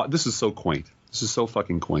GOPAC. This is so quaint. This is so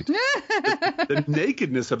fucking quaint. The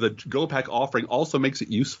nakedness of the GOPAC offering also makes it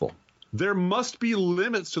useful. There must be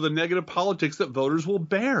limits to the negative politics that voters will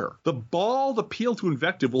bear. The bald appeal to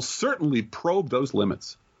invective will certainly probe those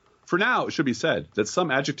limits. For now, it should be said that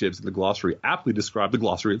some adjectives in the glossary aptly describe the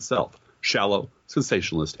glossary itself. Shallow,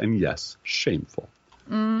 sensationalist, and yes, shameful.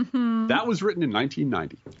 Mm-hmm. That was written in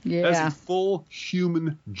 1990. Yeah. That's a full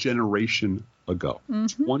human generation ago,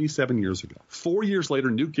 27 years ago. 4 years later,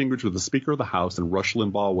 Newt Gingrich was the Speaker of the House, and Rush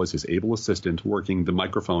Limbaugh was his able assistant working the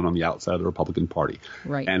microphone on the outside of the Republican Party.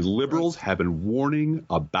 Right. And liberals have been warning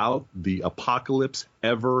about the apocalypse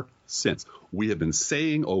ever since. We have been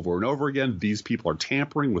saying over and over again, these people are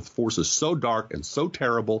tampering with forces so dark and so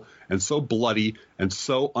terrible and so bloody and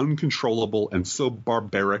so uncontrollable and so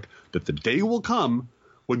barbaric that the day will come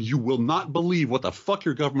when you will not believe what the fuck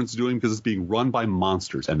your government's doing because it's being run by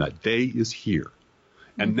monsters. And that day is here.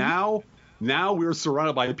 And now we're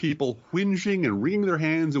surrounded by people whinging and wringing their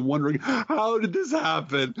hands and wondering, how did this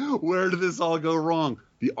happen? Where did this all go wrong?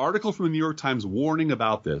 The article from the New York Times warning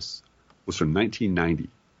about this was from 1990.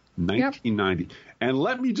 1990. Yep. And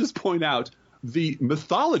let me just point out the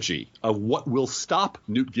mythology of what will stop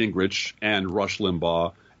Newt Gingrich and Rush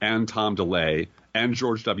Limbaugh and Tom DeLay and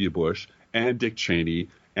George W. Bush and Dick Cheney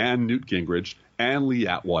and Newt Gingrich and Lee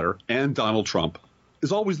Atwater and Donald Trump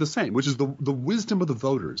is always the same, which is the wisdom of the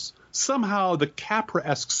voters. Somehow the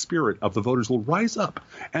Capra-esque spirit of the voters will rise up,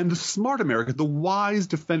 and the smart Americans, the wise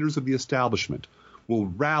defenders of the establishment, will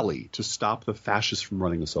rally to stop the fascists from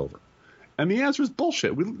running us over. And the answer is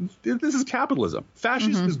bullshit. This is capitalism.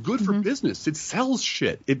 Fascism is good for business. It sells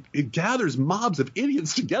shit. It gathers mobs of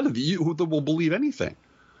idiots together that will believe anything.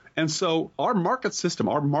 And so our market system,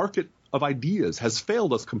 our market of ideas has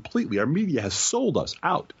failed us completely. Our media has sold us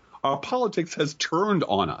out. Our politics has turned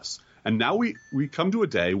on us. And now we come to a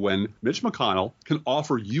day when Mitch McConnell can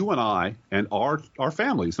offer you and I and our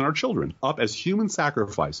families and our children up as human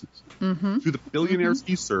sacrifices to the billionaires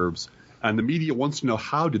he serves. And the media wants to know,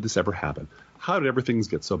 how did this ever happen? How did everything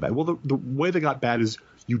get so bad? Well, the way they got bad is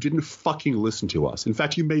you didn't fucking listen to us. In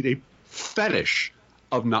fact, you made a fetish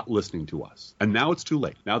of not listening to us. And now it's too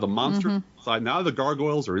late. Now the monster inside, now the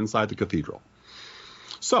gargoyles are inside the cathedral.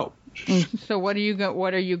 So what are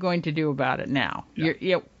you going to do about it now?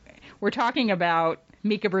 Yeah. We're talking about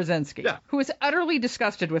Mika Brzezinski, who is utterly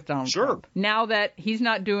disgusted with Donald Trump. Now that he's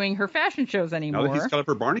not doing her fashion shows anymore. Now that he's cut up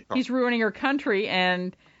her Barney car. He's ruining her country,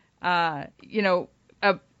 and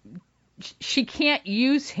she can't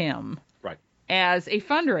use him as a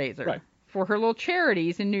fundraiser for her little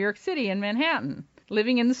charities in New York City and Manhattan.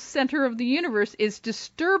 Living in the center of the universe is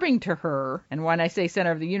disturbing to her. And when I say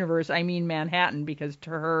center of the universe, I mean Manhattan, because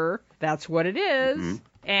to her, that's what it is.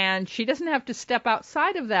 And she doesn't have to step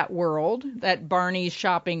outside of that world, that Barney's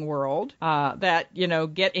shopping world, that,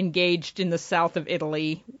 get engaged in the south of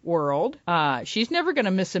Italy world. She's never going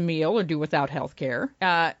to miss a meal or do without health care.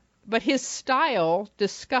 But his style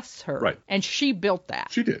disgusts her. Right. And she built that.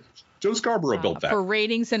 She did. Joe Scarborough built that. For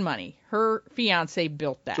ratings and money. Her fiance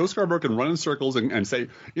built that. Joe Scarborough can run in circles and say,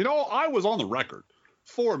 I was on the record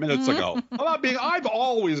 4 minutes ago about I've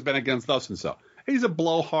always been against thus and so. He's a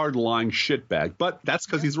blowhard, lying shitbag, but that's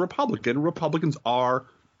because he's a Republican. Republicans are,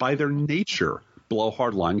 by their nature,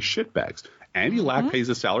 blowhard, lying shitbags. Andy Lack pays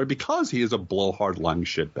a salary because he is a blowhard, lying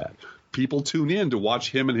shitbag. People tune in to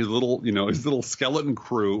watch him and his little skeleton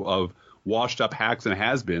crew of washed-up hacks and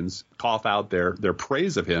has-beens cough out their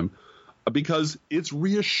praise of him because it's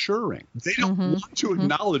reassuring. They don't want to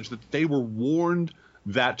acknowledge that they were warned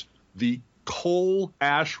that the coal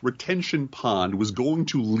ash retention pond was going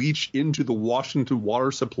to leach into the Washington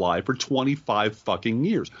water supply for 25 fucking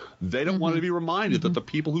years. They don't want to be reminded that the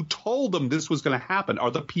people who told them this was going to happen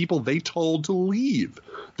are the people they told to leave,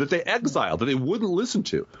 that they exiled, that they wouldn't listen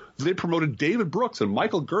to. They promoted David Brooks and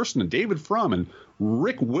Michael Gerson and David Frum and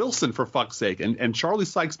Rick Wilson, for fuck's sake, and Charlie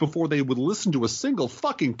Sykes before they would listen to a single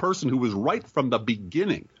fucking person who was right from the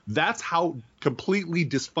beginning. That's how completely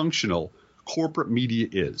dysfunctional corporate media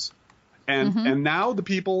is. And now the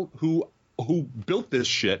people who built this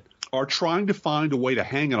shit are trying to find a way to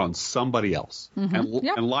hang it on somebody else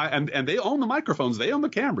and lie. And they own the microphones. They own the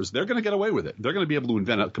cameras. They're going to get away with it. They're going to be able to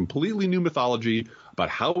invent a completely new mythology about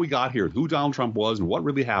how we got here, who Donald Trump was, and what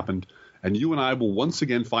really happened. And you and I will once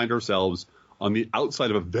again find ourselves on the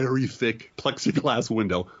outside of a very thick plexiglass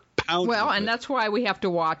window. Well, and that's why we have to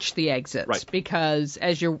watch the exits, right? Because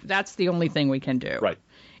that's the only thing we can do, right?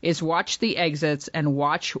 Is watch the exits and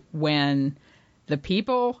watch when the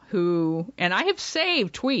people who, and I have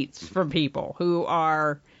saved tweets from people who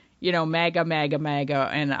are, MAGA, MAGA, MAGA,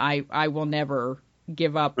 and I will never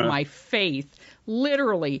give up my faith,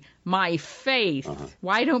 literally my faith.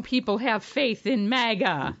 Why don't people have faith in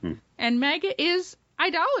MAGA? And MAGA is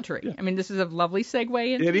idolatry. Yeah. I mean, this is a lovely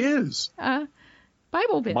segue into it is.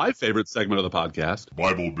 Bible bit. My favorite segment of the podcast.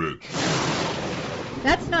 Bible bit.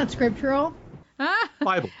 That's not scriptural.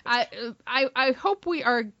 Bible. I hope we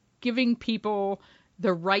are giving people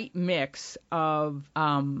the right mix of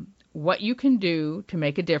what you can do to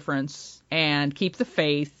make a difference and keep the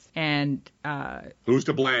faith and who's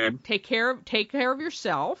to blame? Take care of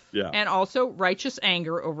yourself. Yeah. And also righteous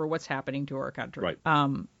anger over what's happening to our country. Right.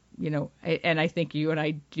 And I think you and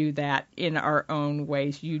I do that in our own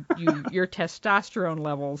ways. Your testosterone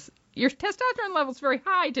levels very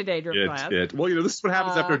high today, Driftglass. Well, this is what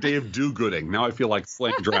happens after a day of do-gooding. Now I feel like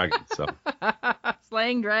slaying dragons. So.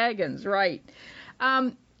 Slaying dragons, right.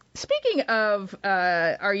 Speaking of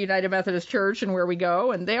our United Methodist Church and where we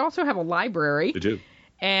go, and they also have a library. They do.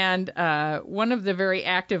 And one of the very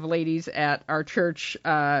active ladies at our church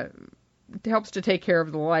helps to take care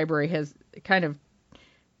of the library, has kind of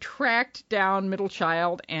tracked down Middle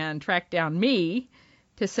Child and tracked down me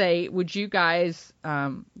to say, would you guys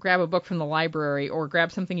grab a book from the library or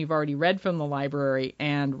grab something you've already read from the library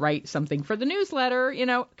and write something for the newsletter?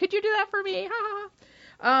 Could you do that for me?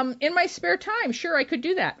 In my spare time, sure, I could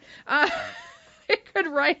do that. I could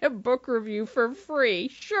write a book review for free,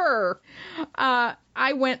 sure.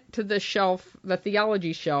 I went to the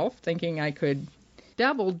theology shelf, thinking I could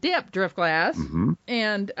double dip, Driftglass,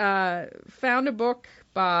 and found a book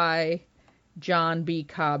by John B.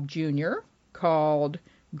 Cobb Jr. called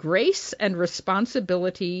Grace and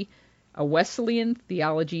Responsibility, a Wesleyan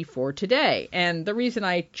Theology for Today. And the reason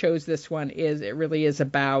I chose this one is it really is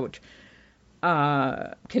about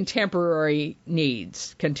contemporary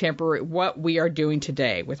needs, what we are doing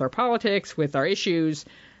today with our politics, with our issues,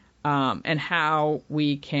 and how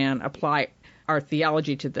we can apply our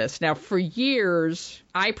theology to this. Now, for years,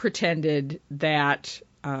 I pretended that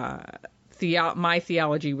my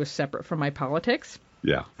theology was separate from my politics.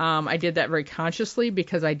 Yeah. I did that very consciously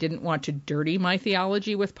because I didn't want to dirty my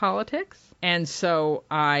theology with politics. And so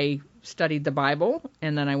I studied the Bible,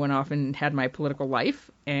 and then I went off and had my political life,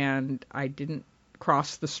 and I didn't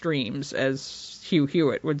cross the streams, as Hugh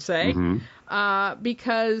Hewitt would say,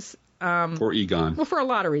 because... for Egon. Well, for a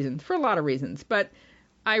lot of reasons. But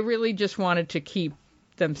I really just wanted to keep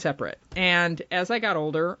them separate. And as I got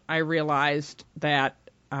older, I realized that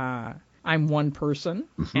I'm one person,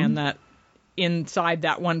 and that inside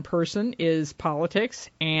that one person is politics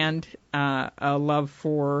and a love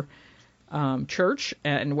for church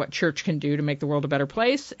and what church can do to make the world a better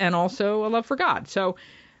place, and also a love for God. So,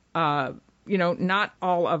 not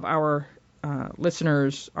all of our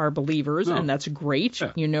listeners are believers, and that's great.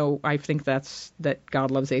 Yeah. I think that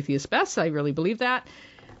God loves atheists best. I really believe that.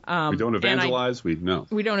 We don't evangelize. We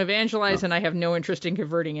don't evangelize, and I have no interest in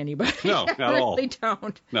converting anybody. No, not at all. I really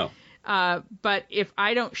don't. No. But if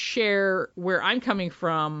I don't share where I'm coming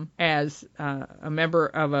from as a member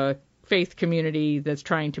of a faith community that's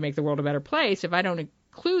trying to make the world a better place, if I don't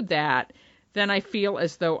include that, then I feel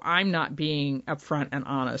as though I'm not being upfront and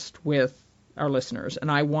honest with our listeners.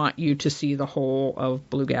 And I want you to see the whole of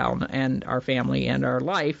Blue Gal and our family and our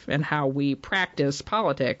life and how we practice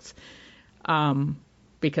politics,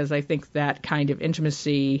 because I think that kind of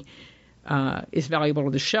intimacy is valuable to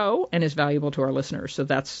the show and is valuable to our listeners. So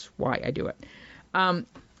that's why I do it.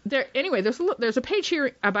 There's a page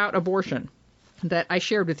here about abortion that I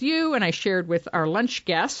shared with you and I shared with our lunch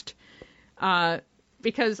guest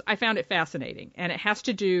because I found it fascinating. And it has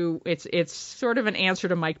to do, it's sort of an answer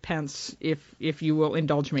to Mike Pence, if you will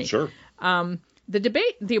indulge me. Sure.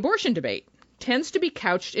 The abortion debate tends to be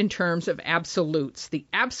couched in terms of absolutes, the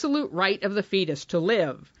absolute right of the fetus to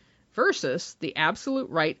live versus the absolute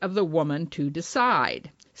right of the woman to decide.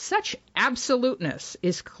 Such absoluteness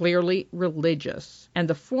is clearly religious, and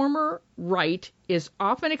the former right is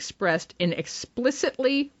often expressed in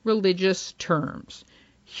explicitly religious terms.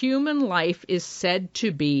 Human life is said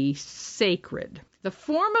to be sacred. The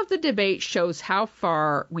form of the debate shows how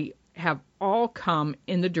far we have all come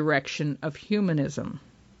in the direction of humanism.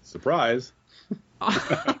 Surprise.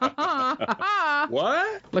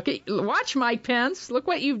 What? Watch, Mike Pence. Look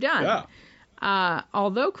what you've done. Yeah.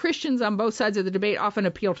 Although Christians on both sides of the debate often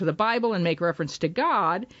appeal to the Bible and make reference to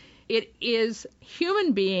God, it is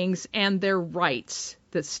human beings and their rights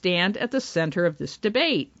that stand at the center of this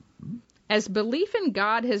debate. As belief in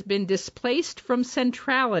God has been displaced from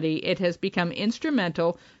centrality, it has become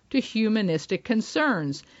instrumental to humanistic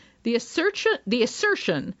concerns. The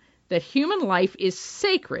assertion that human life is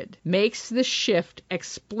sacred makes the shift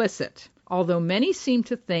explicit. Although many seem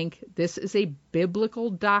to think this is a biblical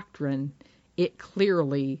doctrine, it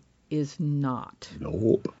clearly is not.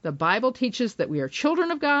 Nope. The Bible teaches that we are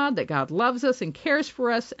children of God, that God loves us and cares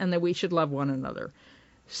for us, and that we should love one another.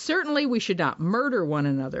 Certainly we should not murder one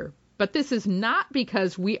another, but this is not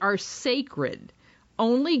because we are sacred.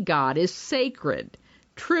 Only God is sacred.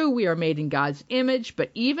 True, we are made in God's image,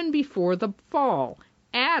 but even before the fall,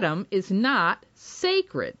 Adam is not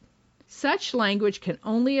sacred. Such language can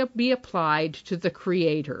only be applied to the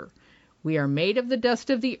Creator. We are made of the dust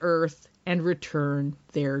of the earth and return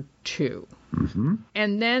thereto. Mm-hmm.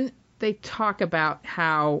 And then they talk about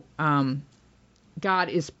how God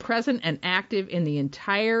is present and active in the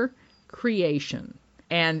entire creation,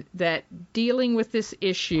 and that dealing with this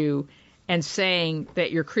issue and saying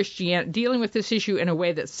that your Christianity, dealing with this issue in a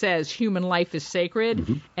way that says human life is sacred,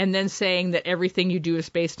 Mm-hmm. and then saying that everything you do is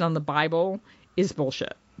based on the Bible is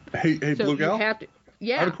bullshit. Hey, So Blue you Gal, have to,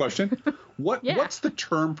 yeah. I have a question. What's the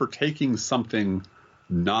term for taking something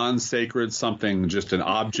non-sacred, something just an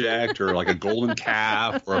object or like a golden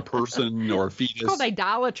calf or a person or a fetus, It's called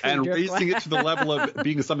idolatry. and Dirk raising it to the level of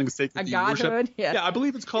being something sacred A to worship? godhood, yeah. I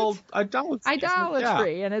believe it's called idolatry. isn't it?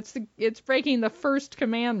 Idolatry, and it's breaking the first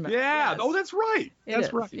commandment. Yeah. Yes. Oh, that's right. It That's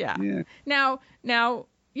is, right. yeah. Yeah. Now,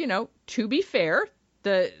 you know, to be fair,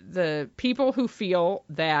 the people who feel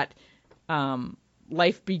that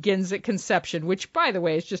life begins at conception, which, by the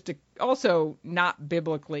way, is just also not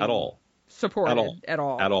biblically At all. supported at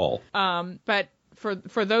all. But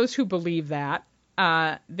for those who believe that,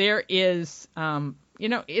 there is, you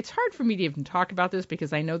know, it's hard for me to even talk about this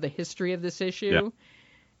because I know the history of this issue,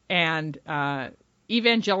 and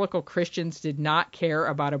evangelical Christians did not care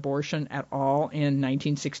about abortion at all in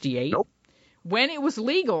 1968. Nope. When it was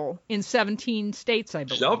legal in 17 states, I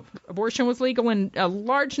believe. Nope. Abortion was legal in a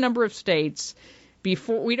large number of states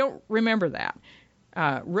before. We don't remember that.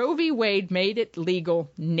 Roe v. Wade made it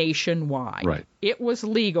legal nationwide. Right. It was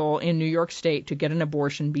legal in New York State to get an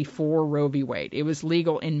abortion before Roe v. Wade. It was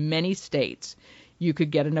legal in many states. You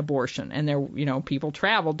could get an abortion, and there, you know, people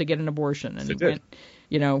traveled to get an abortion, and They did. went,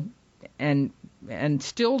 you know, and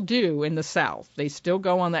still do in the South. They still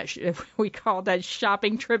go on that. We call that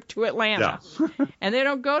shopping trip to Atlanta, and they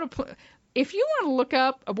don't go to. If you want to look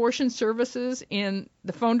up abortion services in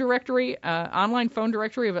the phone directory, online phone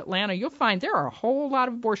directory of Atlanta, you'll find there are a whole lot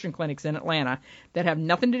of abortion clinics in Atlanta that have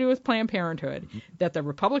nothing to do with Planned Parenthood, that the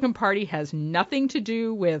Republican Party has nothing to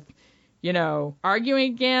do with, you know,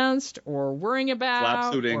 arguing against or worrying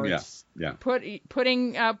about, Slap-suiting, or yeah.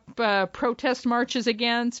 putting up protest marches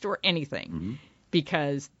against or anything. Mm-hmm.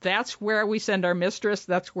 Because that's where we send our mistress.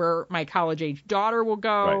 That's where my college-age daughter will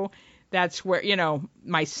go. Right. That's where, you know,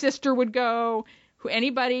 my sister would go.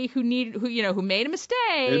 Anybody who made a mistake.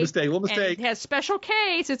 Little mistake. And has special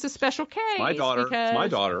case. It's a special case. My daughter. Because, It's my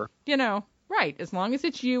daughter. You know, right. As long as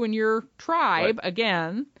it's you and your tribe, Right.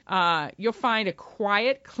 again, you'll find a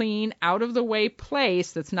quiet, clean, out-of-the-way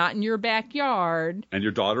place that's not in your backyard. And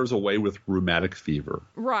your daughter's away with rheumatic fever.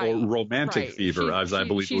 Right. Or romantic right. fever, as I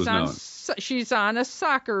believe it was known. She's on a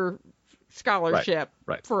soccer scholarship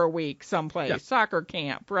Right. for a week someplace, Yeah. soccer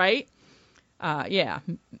camp, right? Yeah.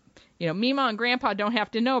 You know, Mima and Grandpa don't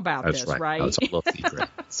have to know about That's this, right? No, it's a little secret.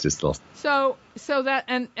 It's just a little. So that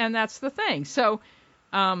and that's the thing. So,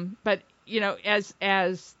 but you know, as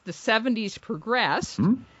the 70s progressed,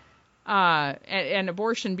 and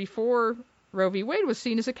abortion before Roe v. Wade was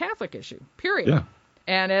seen as a Catholic issue. Period. Yeah.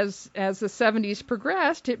 And as the 70s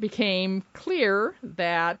progressed, it became clear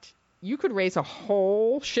that you could raise a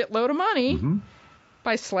whole shitload of money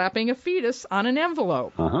by slapping a fetus on an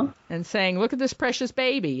envelope and saying, "Look at this precious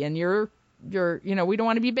baby," and you're you know, we don't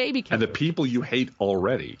want to be baby killers. And the people you hate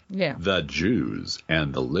already, Yeah. the Jews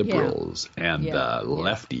and the liberals and the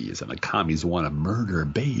lefties and the commies want to murder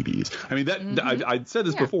babies. I mean, that I said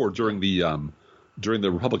this before during the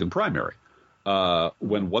Republican primary.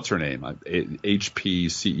 When what's her name, HP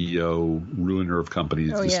CEO, ruiner of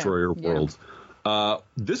companies, destroyer of worlds.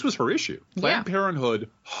 This was her issue. Planned Parenthood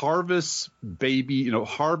harvests baby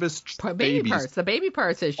parts the baby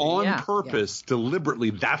parts issue on purpose, deliberately.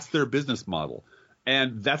 That's their business model.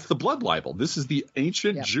 And that's the blood libel. This is the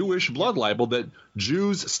ancient Jewish blood libel that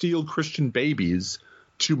Jews steal Christian babies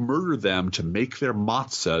to murder them to make their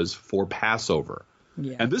matzahs for Passover.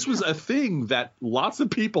 Yeah. And this was a thing that lots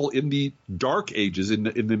of people in the Dark Ages, in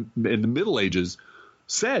the Middle Ages,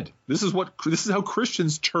 said. This is how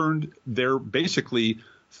Christians turned their basically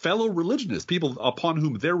fellow religionists, people upon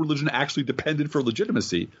whom their religion actually depended for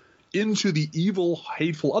legitimacy, into the evil,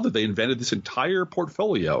 hateful other. They invented this entire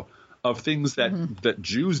portfolio of things that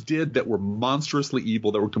Jews did that were monstrously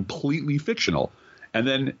evil, that were completely fictional, and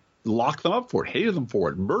then locked them up for it, hated them for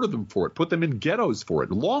it, murdered them for it, put them in ghettos for it.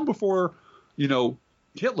 Long before,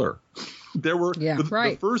 Hitler, there were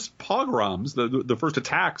the first pogroms, the first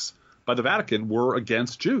attacks by the Vatican were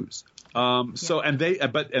against Jews. And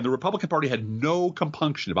the Republican Party had no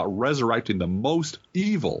compunction about resurrecting the most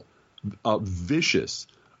evil, vicious,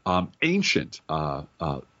 ancient,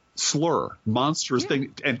 monstrous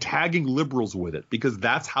thing, and tagging liberals with it, because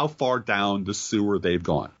that's how far down the sewer they've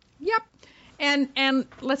gone. Yep. And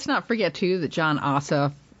let's not forget, too, that John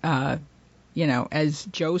Ossoff, as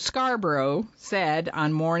Joe Scarborough said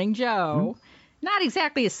on Morning Joe, not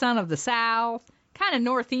exactly a son of the South, kind of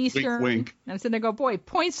Northeastern. Wink, wink. And so they go, boy,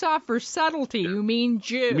 points off for subtlety. You mean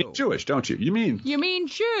Jew. You mean Jewish, don't you? You mean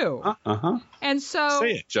Jew. Uh-huh. And so.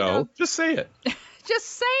 Say it, Joe. Just say it. Just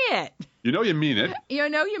say it. You know you mean it. You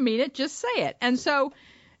know you mean it. Just say it. And so,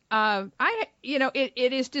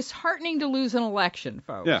 it is disheartening to lose an election,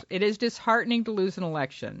 folks. Yeah. It is disheartening to lose an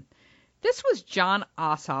election. This was John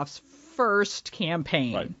Ossoff's first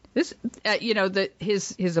campaign. Right. This,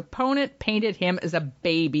 his opponent painted him as a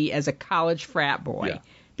baby, as a college frat boy,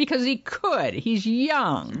 because he could. He's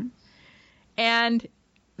young, and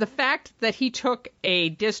the fact that he took a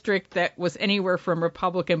district that was anywhere from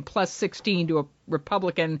Republican plus 16 to a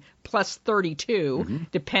Republican plus 32,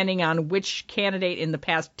 depending on which candidate in the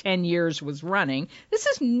past 10 years was running. This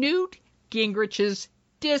is Newt Gingrich's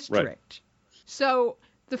district. Right. So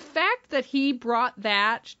the fact that he brought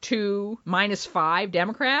that to -5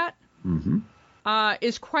 Democrat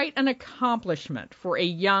is quite an accomplishment for a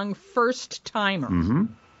young first-timer.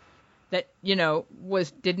 That,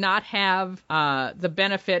 did not have the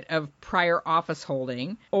benefit of prior office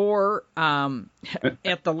holding, or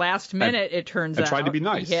at the last minute, it turns out. And tried to be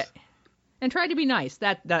nice. And tried to be nice.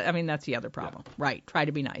 That's the other problem. Yeah. Right. Try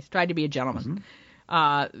to be nice. Try to be a gentleman.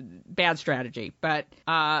 Bad strategy. But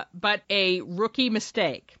a rookie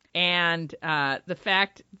mistake. And the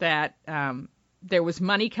fact that there was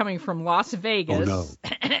money coming from Las Vegas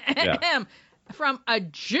from a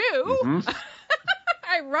Jew.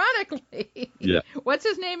 Ironically, what's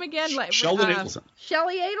his name again? Sheldon Adelson.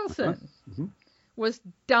 Shelley Adelson was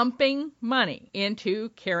dumping money into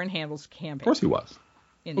Karen Handel's campaign. Of course he was.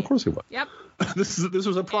 Of course he was. Yep. This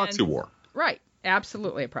was a proxy war. Right.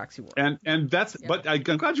 Absolutely a proxy war. And that's. Yep. But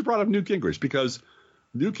I'm glad you brought up Newt Gingrich, because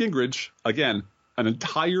Newt Gingrich, again, an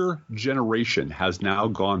entire generation has now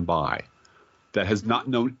gone by that has not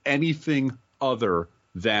known anything other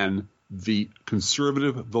than the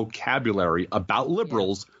conservative vocabulary about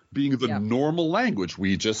liberals being the normal language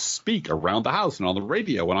we just speak around the house and on the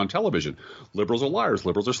radio and on television. Liberals are liars.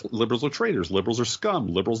 Liberals are traitors. Liberals are scum.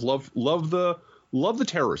 Liberals love the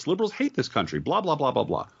terrorists. Liberals hate this country. Blah blah blah blah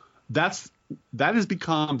blah. That has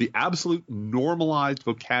become the absolute normalized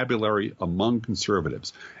vocabulary among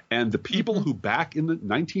conservatives. And the people who back in the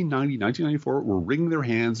 1990, 1994 were wringing their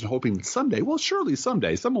hands and hoping surely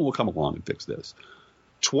someday someone will come along and fix this.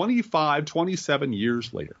 25, 27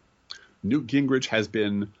 years later, Newt Gingrich has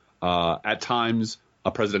been, at times,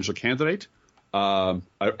 a presidential candidate, a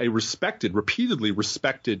repeatedly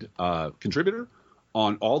respected contributor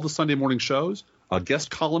on all the Sunday morning shows, a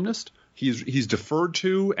guest columnist. He's deferred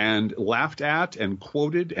to and laughed at and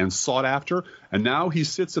quoted and sought after, and now he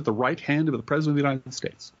sits at the right hand of the President of the United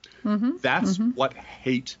States. That's what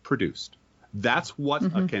hate produced. That's what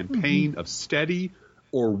a campaign of steady,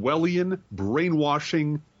 Orwellian,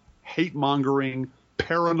 brainwashing, hate-mongering,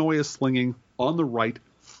 paranoia slinging on the right,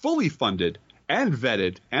 fully funded and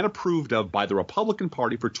vetted and approved of by the Republican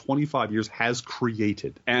Party for 25 years has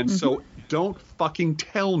created. And so don't fucking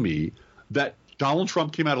tell me that Donald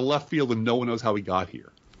Trump came out of left field and no one knows how he got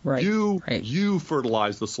here. Right. You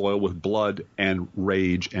fertilized the soil with blood and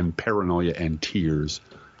rage and paranoia and tears.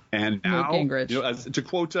 And now, to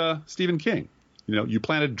quote Stephen King, you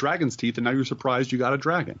planted dragon's teeth, and now you're surprised you got a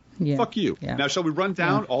dragon. Yeah. Fuck you. Yeah. Now, shall we run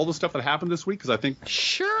down all the stuff that happened this week? Because I think the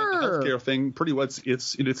healthcare thing, pretty much,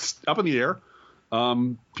 it's up in the air.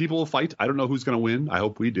 People will fight. I don't know who's going to win. I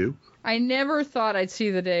hope we do. I never thought I'd see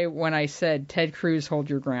the day when I said, Ted Cruz, hold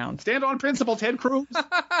your ground. Stand on principle, Ted Cruz.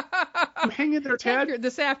 Hang in there, Ted.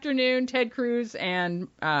 This afternoon, Ted Cruz and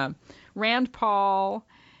Rand Paul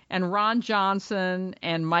and Ron Johnson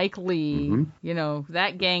and Mike Lee,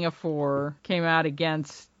 that gang of four came out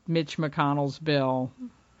against Mitch McConnell's bill.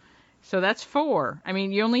 So that's 4. I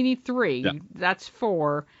mean, you only need 3. Yeah. That's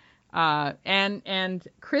 4. And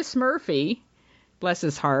Chris Murphy, bless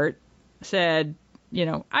his heart, said,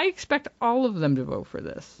 I expect all of them to vote for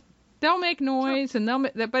this. They'll make noise,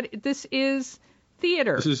 but this is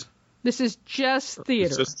theater. This is just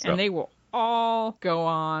theater, and they will all go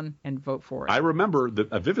on and vote for it. I remember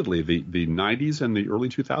vividly the 90s and the early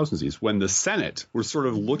 2000s when the Senate was sort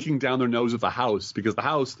of looking down their nose at the House because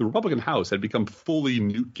the Republican House had become fully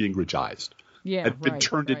Newt Gingrichized. Yeah, had been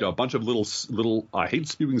turned into a bunch of little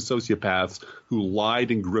hate-spewing sociopaths who lied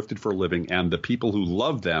and grifted for a living, and the people who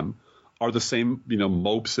loved them are the same,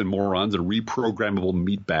 mopes and morons and reprogrammable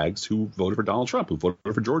meatbags who voted for Donald Trump, who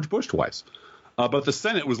voted for George Bush twice. But the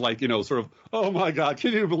Senate was like, sort of, oh, my God,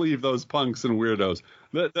 can you believe those punks and weirdos?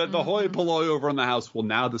 The hoi polloi over in the House. Well,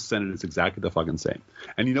 now the Senate is exactly the fucking same.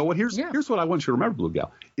 And you know what? Here's what I want you to remember, Blue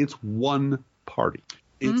Gal. It's one party.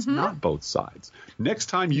 It's not both sides. Next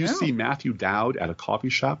time you see Matthew Dowd at a coffee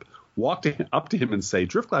shop, walk up to him and say,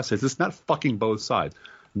 Driftglass says it's not fucking both sides.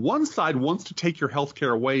 One side wants to take your health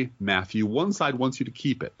care away, Matthew. One side wants you to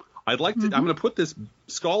keep it. I'm going to put this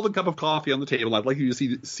scalded cup of coffee on the table. I'd like you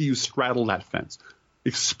to see you straddle that fence.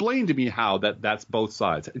 Explain to me how that's both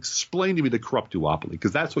sides. Explain to me the corrupt duopoly,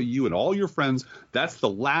 because that's what you and all your friends, that's the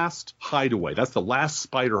last hideaway. That's the last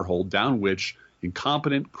spider hole down which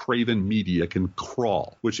incompetent, craven media can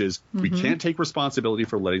crawl, which is we can't take responsibility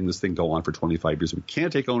for letting this thing go on for 25 years. We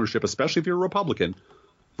can't take ownership, especially if you're a Republican,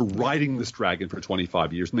 for riding this dragon for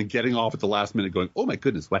 25 years and then getting off at the last minute going, oh, my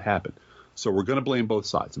goodness, what happened? So we're going to blame both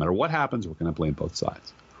sides. No matter what happens, we're going to blame both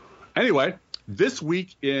sides. Anyway, this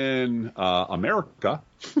week in America,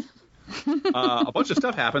 a bunch of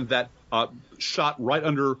stuff happened that shot right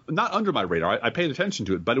not under my radar. I paid attention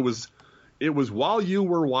to it, but it was while you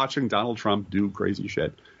were watching Donald Trump do crazy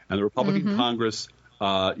shit and the Republican Congress,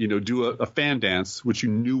 do a fan dance, which you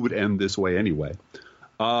knew would end this way anyway.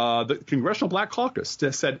 The Congressional Black Caucus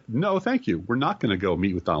said, no, thank you. We're not going to go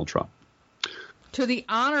meet with Donald Trump. To the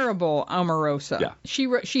Honorable Omarosa.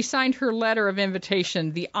 Yeah. She signed her letter of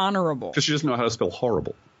invitation, the Honorable. Because she doesn't know how to spell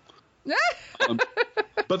horrible. All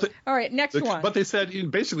right, next one. But they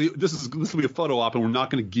said, basically, this will be a photo op, and we're not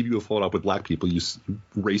going to give you a photo op with black people, you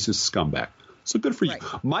racist scumbag. So good for you.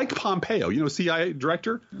 Mike Pompeo, CIA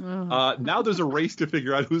director. Now there's a race to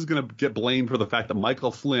figure out who's going to get blamed for the fact that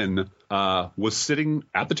Michael Flynn was sitting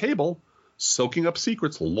at the table soaking up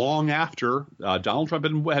secrets long after Donald Trump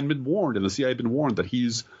had been warned and the CIA had been warned that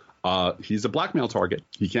he's a blackmail target.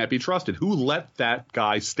 He can't be trusted. Who let that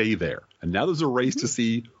guy stay there? And now there's a race to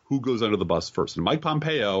see who goes under the bus first. And Mike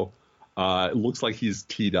Pompeo it looks like he's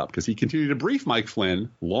teed up because he continued to brief Mike Flynn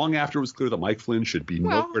long after it was clear that Mike Flynn should be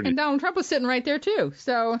nowhere. And Donald Trump was sitting right there, too.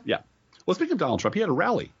 So yeah. Well, speaking of Donald Trump, he had a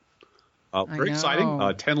rally. Very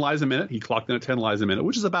exciting. 10 lies a minute. He clocked in at 10 lies a minute,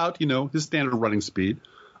 which is about, his standard running speed.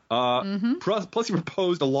 Plus, he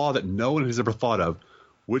proposed a law that no one has ever thought of,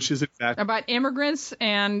 which is in fact about immigrants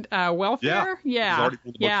and welfare. Yeah. He's already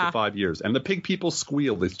pulled the book for 5 years. And the pig people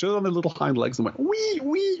squealed. They stood on their little hind legs and went, wee,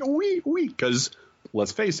 wee, wee, wee. Because,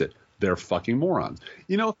 let's face it, they're fucking morons.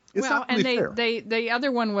 It's not really fair. The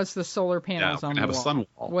other one was the solar panels on the wall. A sun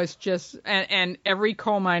wall. Was just and every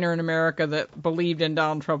coal miner in America that believed in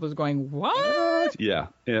Donald Trump was going, what? Yeah.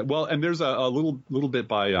 Well, and there's a little bit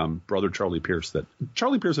by brother Charlie Pierce that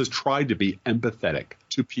Charlie Pierce has tried to be empathetic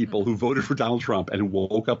to people who voted for Donald Trump and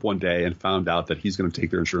woke up one day and found out that he's going to take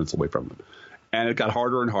their insurance away from them. And it got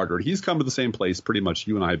harder and harder. He's come to the same place pretty much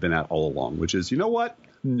you and I have been at all along, which is, you know what?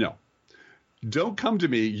 No. Don't come to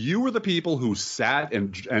me. You were the people who sat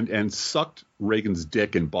and sucked Reagan's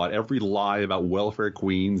dick and bought every lie about welfare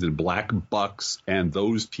queens and black bucks and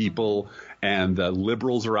those people and the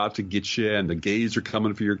liberals are out to get you and the gays are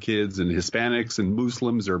coming for your kids and Hispanics and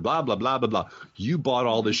Muslims are blah, blah, blah, blah, blah. You bought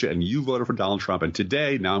all this shit and you voted for Donald Trump. And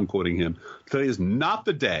today, now I'm quoting him, today is not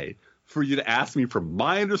the day for you to ask me for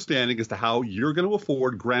my understanding as to how you're going to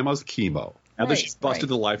afford grandma's chemo. Now that she's busted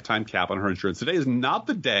the lifetime cap on her insurance. Today is not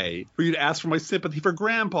the day for you to ask for my sympathy for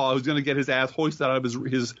Grandpa, who's going to get his ass hoisted out of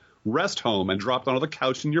his rest home and dropped onto the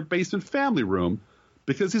couch in your basement family room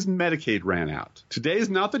because his Medicaid ran out. Today is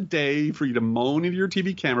not the day for you to moan into your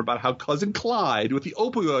TV camera about how Cousin Clyde with the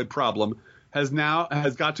opioid problem has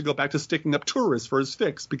got to go back to sticking up tourists for his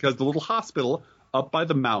fix because the little hospital up by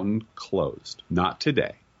the mountain closed. Not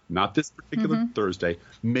today. Not this particular Thursday,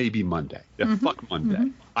 maybe Monday. Yeah, fuck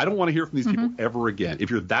Monday. I don't want to hear from these people ever again. If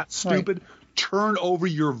you're that stupid, turn over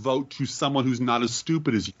your vote to someone who's not as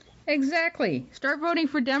stupid as you. Exactly. Start voting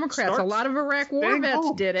for Democrats. A lot of Iraq war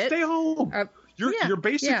vets did it. Stay home. You're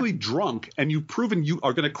basically drunk, and you've proven you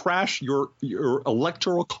are going to crash your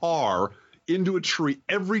electoral car into a tree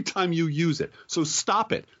every time you use it. So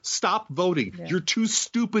stop it. Stop voting. Yeah. You're too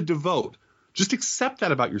stupid to vote. Just accept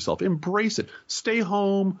that about yourself. Embrace it. Stay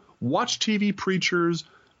home. Watch TV preachers.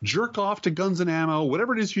 Jerk off to guns and ammo.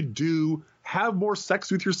 Whatever it is you do. Have more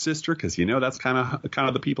sex with your sister, because you know that's kind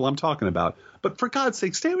of the people I'm talking about. But for God's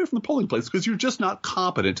sake, stay away from the polling place, because you're just not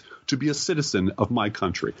competent to be a citizen of my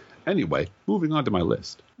country. Anyway, moving on to my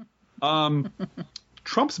list.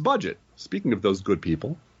 Trump's budget, speaking of those good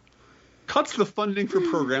people, cuts the funding for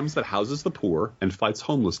programs that houses the poor and fights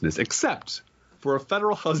homelessness, except for a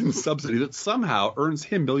federal housing subsidy that somehow earns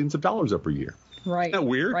him millions of dollars every year. Right. Isn't that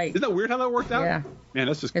weird? Right. Isn't that weird how that worked out? Yeah. Man,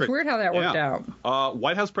 that's just crazy. It's weird how that worked out.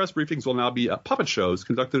 White House press briefings will now be puppet shows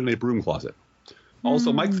conducted in a broom closet.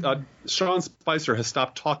 Also, Sean Spicer has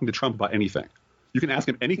stopped talking to Trump about anything. You can ask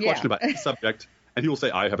him any question about any subject, and he will say,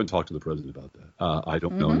 I haven't talked to the president about that. I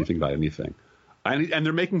don't know anything about anything. And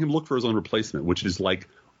they're making him look for his own replacement, which is like,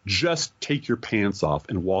 just take your pants off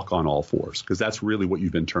and walk on all fours, because that's really what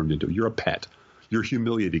you've been turned into. You're a pet. You're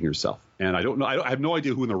humiliating yourself. And I don't know. I have no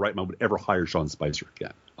idea who in the right mind would ever hire Sean Spicer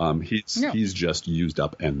again. He's just used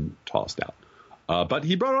up and tossed out. But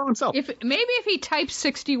he brought it on himself. Maybe if he typed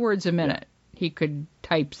 60 words a minute, he could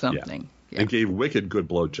type something. Yeah. And gave wicked good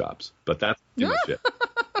blowjobs. But that's pretty much it.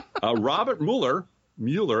 Robert Mueller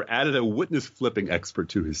added a witness flipping expert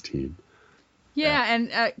to his team. Yeah,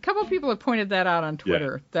 and a couple of people have pointed that out on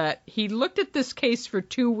Twitter, that he looked at this case for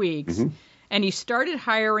 2 weeks, and he started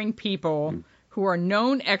hiring people who are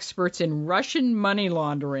known experts in Russian money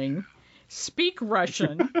laundering, speak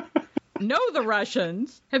Russian, know the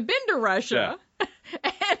Russians, have been to Russia,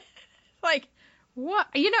 and like, what?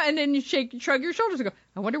 And then you shrug your shoulders and go,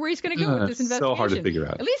 I wonder where he's going to go with this investigation. So hard to figure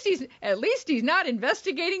out. At least he's not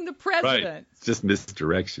investigating the president. Right. It's just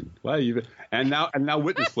misdirection. Why even? And now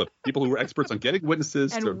witness flip. People who are experts on getting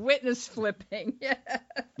witnesses and witness flipping. Yeah.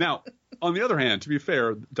 Now, on the other hand, to be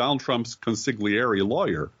fair, Donald Trump's consigliere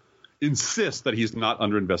lawyer insists that he's not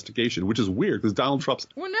under investigation, which is weird because Donald Trump's.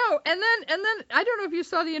 Well, no, and then I don't know if you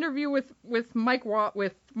saw the interview with Mike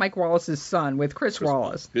Wallace's son, with Chris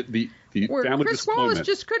Wallace. The where family Chris Wallace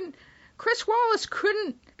just couldn't. Chris Wallace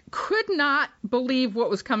could not believe what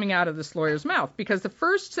was coming out of this lawyer's mouth, because the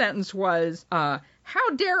first sentence was, "How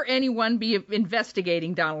dare anyone be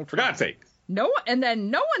investigating Donald Trump?" For God's sake. No, and then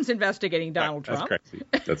no one's investigating Donald Trump.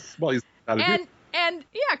 That's crazy. He's not and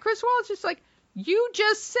Chris Wallace just like, you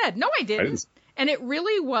just said. No, I didn't. And it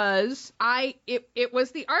really was, it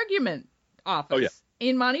was the argument office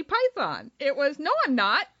in Monty Python. It was, no, I'm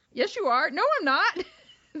not. Yes, you are. No, I'm not.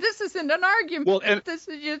 This isn't an argument. Well, this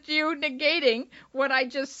is just you negating what I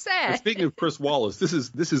just said. Speaking of Chris Wallace, this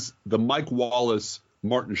is the Mike Wallace,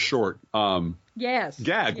 Martin Short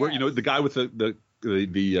gag, where the guy with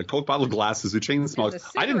the Coke bottle glasses who chain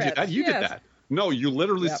smokes. I didn't do that. You did that. No, you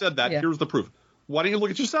literally said that. Here's the proof. Why don't you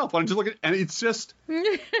look at yourself? Why don't you look at? And it's just,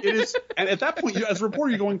 it is. And at that point, as a reporter,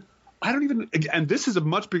 you're going, I don't even. And this is a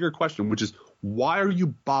much bigger question, which is, why are you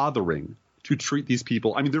bothering to treat these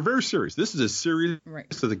people? I mean, they're very serious. This is as serious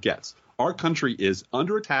as it gets. Our country is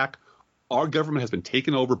under attack. Our government has been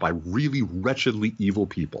taken over by really wretchedly evil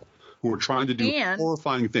people who are trying to do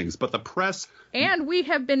horrifying things. But the press. And we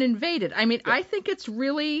have been invaded. I mean, I think it's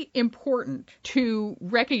really important to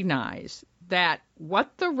recognize that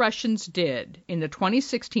what the Russians did in the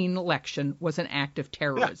 2016 election was an act of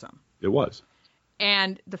terrorism. Yeah, it was.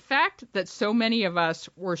 And the fact that so many of us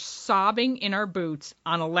were sobbing in our boots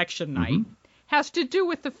on election night has to do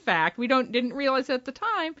with the fact, we didn't realize it at the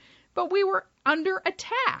time, but we were under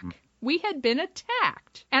attack. We had been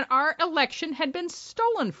attacked, and our election had been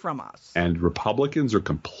stolen from us. And Republicans are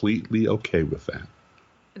completely okay with that.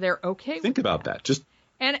 They're okay with that. Think about that. Just.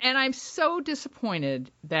 And I'm so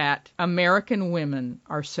disappointed that American women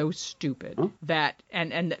are so stupid that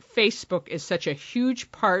and that Facebook is such a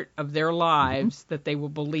huge part of their lives that they will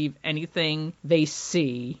believe anything they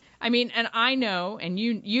see. I mean, and I know, and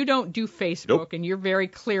you don't do Facebook, and you're very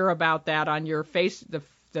clear about that on your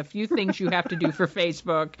the few things you have to do for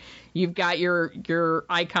Facebook. You've got your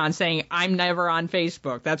icon saying, I'm never on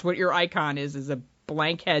Facebook. That's what your icon is a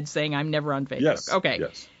blank head saying, I'm never on Facebook. Yes. Okay.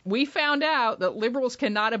 Yes. We found out that liberals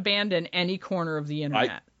cannot abandon any corner of the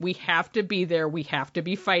internet. We have to be there. We have to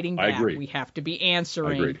be fighting back. I agree. We have to be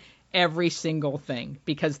answering every single thing.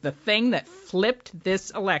 Because the thing that flipped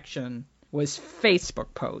this election was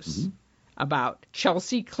Facebook posts about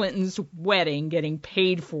Chelsea Clinton's wedding getting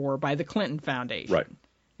paid for by the Clinton Foundation. Right.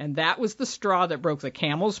 And that was the straw that broke the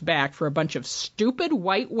camel's back for a bunch of stupid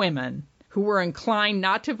white women who were inclined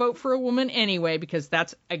not to vote for a woman anyway because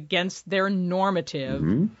that's against their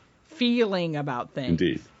normative feeling about things.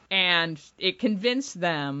 Indeed. And it convinced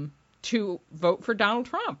them to vote for Donald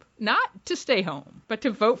Trump, not to stay home, but to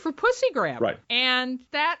vote for pussy grabber. Right. And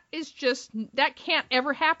that can't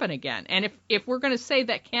ever happen again. And if we're going to say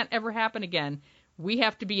that can't ever happen again, we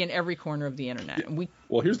have to be in every corner of the internet. And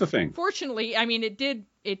well, here's the thing. Fortunately, I mean, it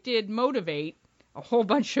did motivate a whole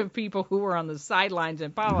bunch of people who were on the sidelines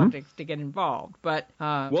in politics to get involved. But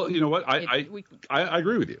well, you know what? I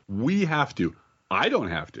agree with you. We have to. I don't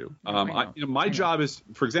have to. My job is,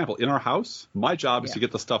 for example, in our house, my job is to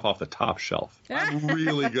get the stuff off the top shelf. I'm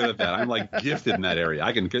really good at that. I'm like gifted in that area.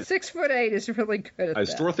 I can get 6'8" is really good at that. I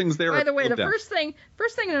store things there. By the way, the first thing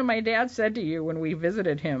that my dad said to you when we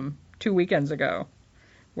visited him 2 weekends ago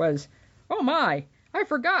was, "Oh my, I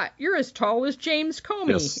forgot. You're as tall as James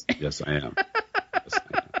Comey." Yes, I am.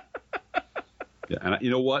 Yeah, and you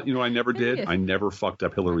know what? You know what I never did? I never fucked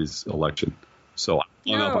up Hillary's election. So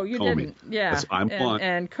no, you Comey. didn't. Yeah, I'm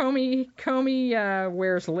and Comey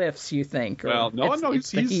wears lifts. You think? Well, no,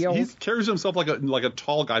 he carries himself like a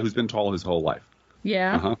tall guy who's been tall his whole life.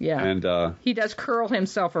 Yeah, yeah. And he does curl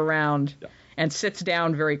himself around and sits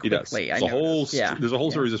down very quickly. There's a whole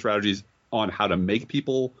series of strategies on how to make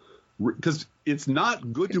people, because it's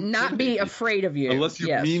not good to not be afraid of you unless you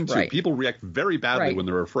mean to. Right. People react very badly when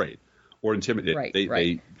they're afraid or intimidated.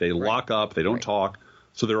 Right, they lock up. They don't talk.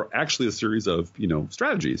 So there are actually a series of,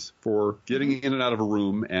 strategies for getting in and out of a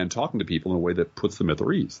room and talking to people in a way that puts them at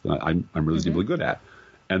their ease that I'm reasonably good at,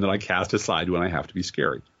 and that I cast aside when I have to be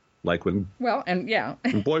scary, like when when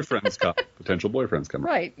boyfriends come, potential boyfriends come.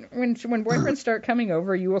 Right, when boyfriends start coming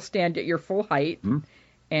over, you will stand at your full height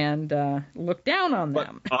and look down on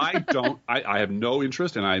them. I have no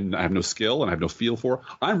interest, and I have no skill, and I have no feel for.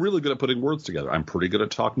 I'm really good at putting words together. I'm pretty good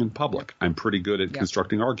at talking in public. I'm pretty good at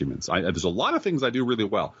constructing arguments. There's a lot of things I do really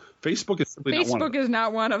well. Facebook is simply not one of them. Facebook is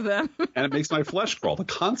not one of them. And it makes my flesh crawl. The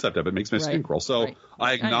concept of it makes my skin crawl. So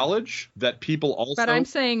I acknowledge that people also. But I'm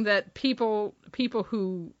saying that people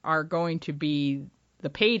who are going to be the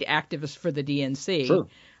paid activists for the DNC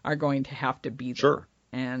are going to have to be there. Sure.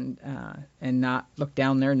 And not look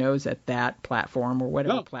down their nose at that platform or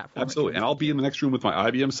whatever platform. Absolutely. And I'll be in the next room with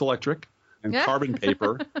my IBM Selectric and carbon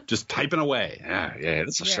paper, just typing away.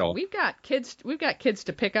 This is a show. We've got kids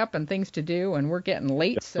to pick up and things to do, and we're getting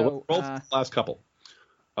late. So the last couple.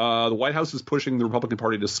 The White House is pushing the Republican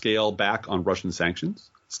Party to scale back on Russian sanctions.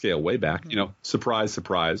 Scale way back. Surprise,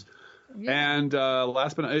 surprise. Yeah. And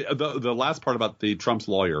the last part about Trump's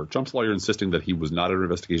lawyer insisting that he was not under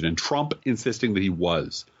investigation, and Trump insisting that he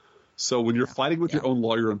was. So when you're fighting with your own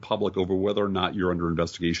lawyer in public over whether or not you're under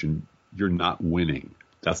investigation, you're not winning.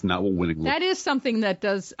 That's not what winning looks like. That is something that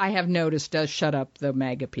I have noticed does shut up the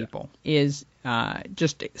MAGA people, is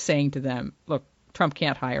just saying to them, look, Trump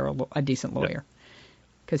can't hire a decent lawyer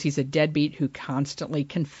because he's a deadbeat who constantly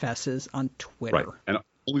confesses on Twitter. Right. And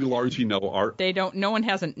only lawyers you know are. They don't. No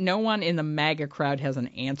one in the MAGA crowd has an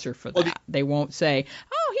answer for that. They won't say,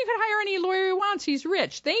 "Oh, he could hire any lawyer he wants. He's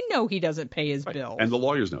rich." They know he doesn't pay his bills, and the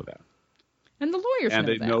lawyers know that. And the lawyers and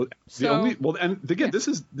know they that. know the only. Well, and again, this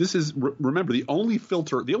is remember, the only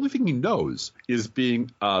filter, the only thing he knows is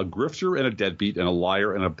being a grifter and a deadbeat and a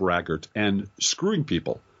liar and a braggart and screwing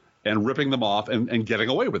people and ripping them off and getting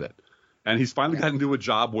away with it. And he's finally gotten to a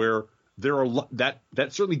job where. There are that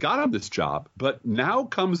certainly got him this job, but now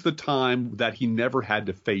comes the time that he never had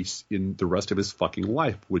to face in the rest of his fucking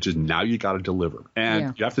life, which is now you got to deliver,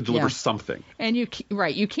 and you have to deliver something. And you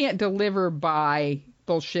can't deliver by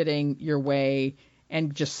bullshitting your way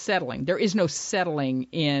and just settling. There is no settling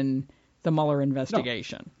in the Mueller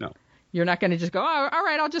investigation. No. You're not going to just go, oh, all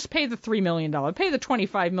right, I'll just pay the $3 million, pay the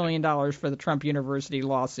 $25 million for the Trump University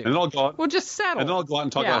lawsuit. And then I'll go out, we'll just settle. And then I'll go out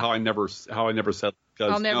and talk about how I never settled.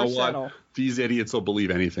 Because I'll never settle. What? These idiots will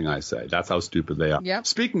believe anything I say. That's how stupid they are. Yep.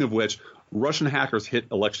 Speaking of which, Russian hackers hit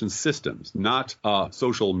election systems, not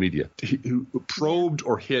social media, who probed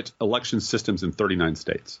or hit election systems in 39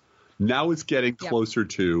 states. Now it's getting closer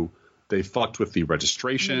to they fucked with the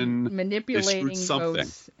registration, manipulating something.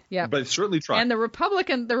 Votes. Yeah, but it's certainly tried. And the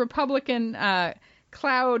Republican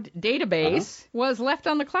cloud database was left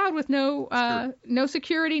on the cloud with no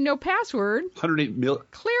security, no password. 108 million.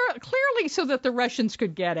 Clearly, so that the Russians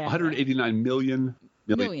could get at 189 million.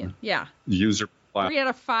 Yeah. User. 3 out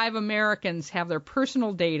of 5 Americans have their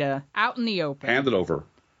personal data out in the open. Handed over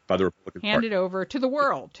by the Republican Party. Handed over to the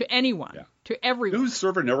world, to anyone, to everyone. Whose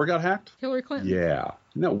server never got hacked? Hillary Clinton. Yeah.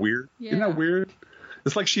 Isn't that weird? Yeah. Isn't that weird?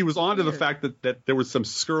 It's like she was onto the fact that there was some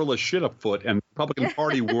scurrilous shit afoot and the Republican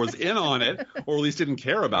Party was in on it, or at least didn't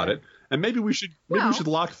care about it. And maybe we should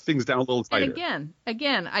lock things down a little tighter. And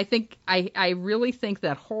again, I think I really think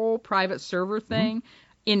that whole private server thing,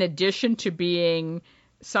 in addition to being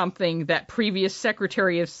something that previous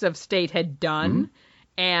secretaries of state had done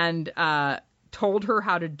and told her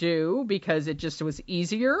how to do because it just was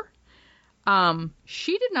easier.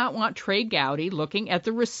 She did not want Trey Gowdy looking at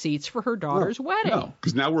the receipts for her daughter's wedding. No,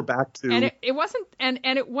 because now we're back to and it wasn't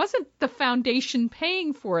it wasn't the foundation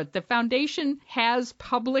paying for it. The foundation has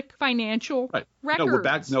public financial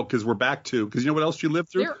records. Because we're back to because you know what else she lived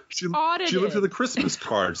through? She lived through the Christmas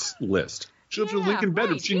cards list. She lived through Lincoln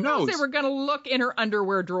bedroom. She knows they were going to look in her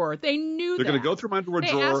underwear drawer. They knew they're going to go through my underwear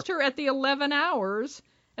drawer. They asked her at the 11 hours.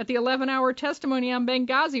 At the 11-hour testimony on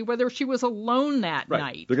Benghazi, whether she was alone that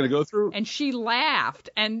night. They're going to go through. And she laughed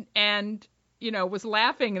and was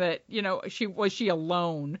laughing that, she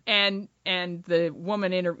alone. And the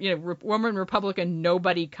woman, woman Republican,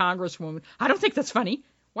 nobody Congresswoman. I don't think that's funny.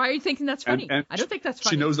 Why are you thinking that's funny? And I don't think that's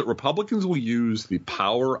funny. She knows that Republicans will use the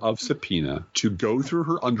power of subpoena to go through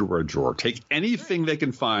her underwear drawer, take anything they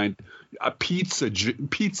can find, a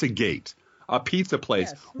Pizzagate. A pizza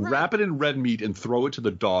place, wrap it in red meat and throw it to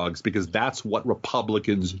the dogs because that's what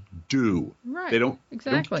Republicans do. Right. They don't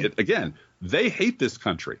exactly. Again, they hate this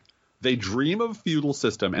country. They dream of a feudal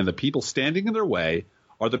system, and the people standing in their way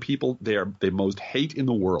are the people they most hate in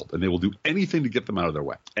the world, and they will do anything to get them out of their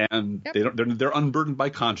way. And they're unburdened by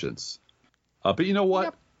conscience. But you know what?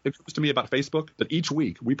 Yep. It comes to me about Facebook that each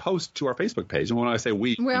week we post to our Facebook page, and when I say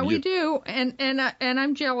we, we do, and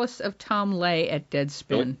I'm jealous of Tom Lay at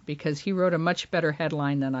Deadspin because he wrote a much better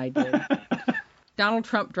headline than I did. Donald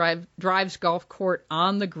Trump drives golf court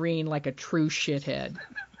on the green like a true shithead.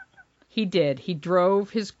 He did. He drove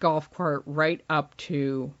his golf cart right up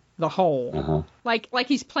to the hole, like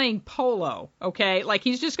he's playing polo. Okay, like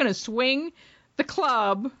he's just going to swing the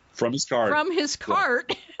club from his cart.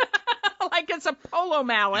 Yeah. Like it's a polo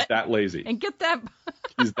mallet. He's that lazy. And get that.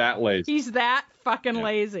 He's that lazy. He's that fucking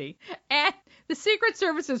lazy. And the Secret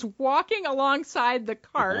Service is walking alongside the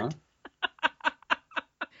cart.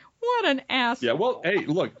 What an asshole. Yeah, well, hey,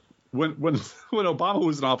 look, when Obama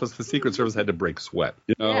was in office, the Secret Service had to break sweat.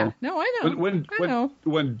 You know? Yeah, no, I know.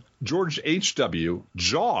 When George H.W.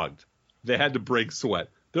 jogged, they had to break sweat.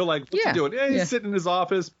 They're like, what's he doing? Yeah, he's sitting in his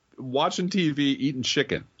office, watching TV, eating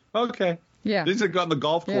chicken. Okay. Yeah. They just got on the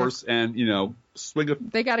golf course and, swing a...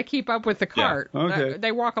 They got to keep up with the cart. Yeah, okay.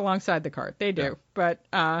 They walk alongside the cart. They do. Yeah. But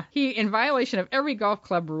he, in violation of every golf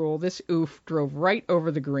club rule, this oof drove right over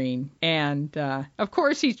the green. And, of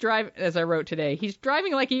course, he's driving, as I wrote today, he's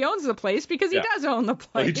driving like he owns the place because he does own the place.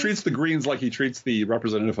 Well, he treats the greens like he treats the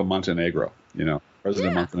representative of Montenegro,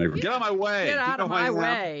 President Montenegro. Get out of my way. Get out of my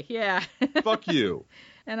way. Yeah. Fuck you.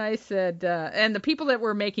 And I said, and the people that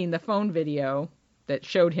were making the phone video that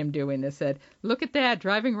showed him doing this said, look at that,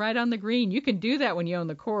 driving right on the green. You can do that when you own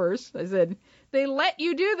the course. I said, they let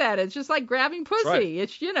you do that. It's just like grabbing pussy. Right.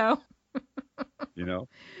 It's, And he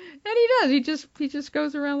does. He just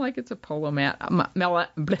goes around like it's a polo mat. A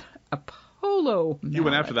polo mallet. He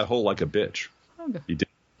went after that hole like a bitch. He did.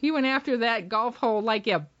 He went after that golf hole like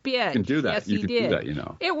a bitch. You can do that. Yes, you he can did. do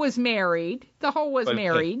that, It was married. The hole was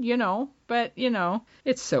married, But,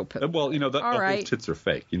 it's so pitiful. Well, those tits are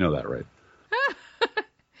fake. You know that, right?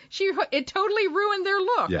 It totally ruined their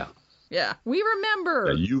look. Yeah. Yeah. We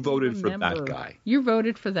remember. Yeah, you voted for that guy. You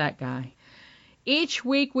voted for that guy. Each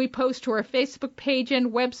week we post to our Facebook page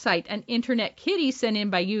and website an internet kitty sent in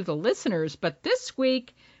by you, the listeners. But this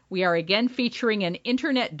week we are again featuring an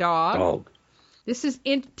internet dog. This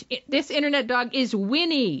internet dog is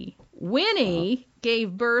Winnie. Winnie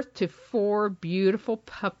gave birth to 4 beautiful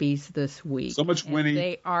puppies this week. So much Winnie.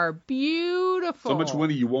 They are beautiful. So much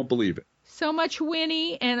Winnie you won't believe it. So much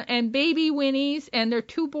Winnie and baby Winnies, and they're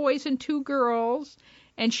 2 boys and 2 girls,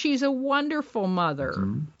 and she's a wonderful mother.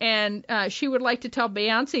 Mm-hmm. And she would like to tell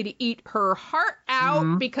Beyonce to eat her heart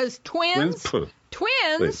out because twins,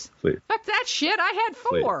 please. Fuck that shit. I had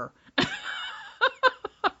 4.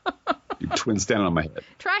 You twins stand on my head.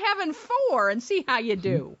 Try having 4 and see how you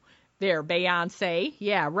do. There, Beyonce.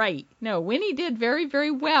 Yeah, right. No, Winnie did very, very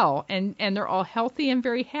well, and they're all healthy and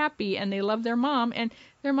very happy, and they love their mom, and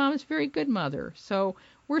their mom is a very good mother. So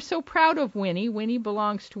we're so proud of Winnie. Winnie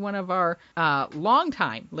belongs to one of our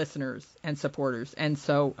longtime listeners and supporters, and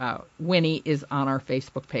so Winnie is on our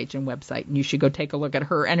Facebook page and website, and you should go take a look at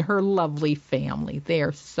her and her lovely family. They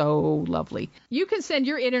are so lovely. You can send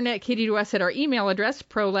your internet kitty to us at our email address,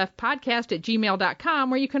 proleftpodcast@gmail.com,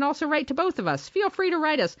 where you can also write to both of us. Feel free to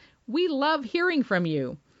write us. We love hearing from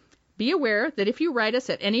you. Be aware that if you write us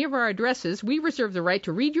at any of our addresses, we reserve the right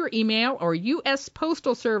to read your email or U.S.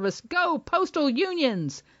 Postal Service. Go Postal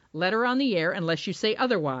Unions! Letter on the air unless you say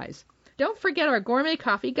otherwise. Don't forget our gourmet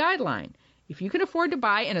coffee guideline. If you can afford to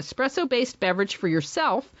buy an espresso-based beverage for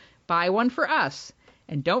yourself, buy one for us.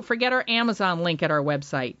 And don't forget our Amazon link at our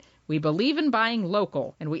website. We believe in buying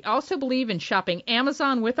local, and we also believe in shopping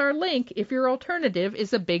Amazon with our link if your alternative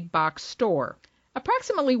is a big box store.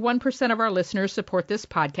 Approximately 1% of our listeners support this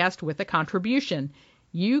podcast with a contribution.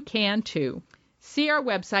 You can too. See our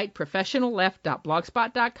website,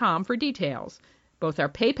 professionalleft.blogspot.com, for details. Both our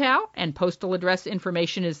PayPal and postal address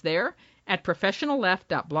information is there at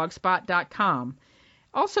professionalleft.blogspot.com.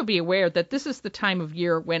 Also be aware that this is the time of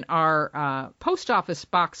year when our post office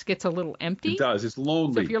box gets a little empty. It does. It's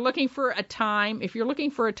lonely. So if you're looking for a time,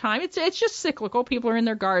 it's just cyclical. People are in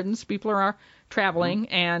their gardens. People are traveling.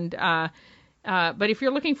 And but if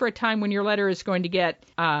you're looking for a time when your letter is going to get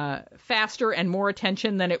faster and more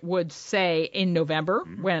attention than it would, say, in November,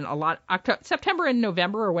 when September and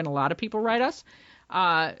November are when a lot of people write us.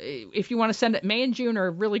 If you want to send it, May and June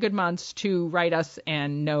are really good months to write us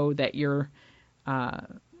and know that you're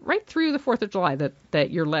right through the 4th of July,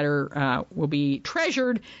 that your letter will be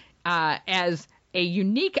treasured as a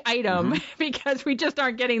unique item because we just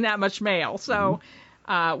aren't getting that much mail. So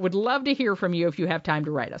would love to hear from you if you have time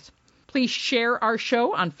to write us. Please share our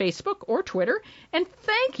show on Facebook or Twitter, and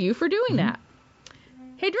thank you for doing that.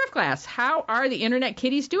 Hey, Drift Class, how are the Internet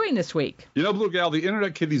Kitties doing this week? You know, Blue Gal, the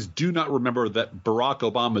Internet Kitties do not remember that Barack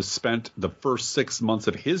Obama spent the first 6 months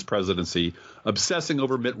of his presidency obsessing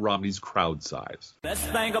over Mitt Romney's crowd size. Let's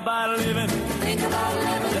think about living. Think about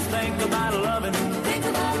living. Let's think about loving. Think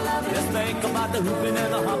about loving. Let's think about the hooping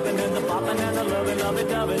and the hopping and the popping and the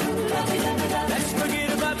lovey-dovey. Let's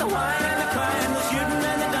forget about the wine and the crying, the shooting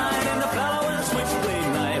and the dying, and the fellow with the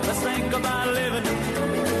switchblade knife. Let's think about living.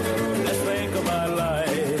 Let's think about life.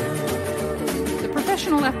 The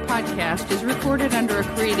Professional Left podcast is recorded under a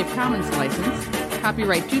Creative Commons license.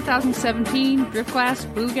 Copyright 2017 Drift Class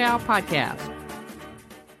Blue Gal Podcast.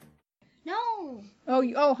 No.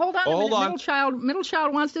 Oh, hold on a minute. Hold on. Middle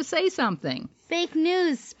child wants to say something. Fake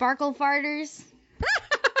news, sparkle farters.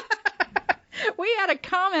 We had a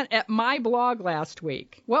comment at my blog last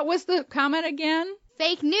week. What was the comment again?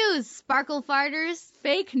 Fake news, sparkle farters.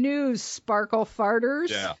 Fake news, sparkle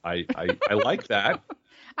farters. Yeah, I like that.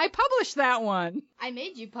 I published that one. I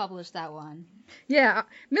made you publish that one. Yeah,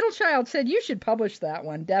 Middle Child said you should publish that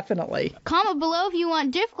one, definitely. Comment below if you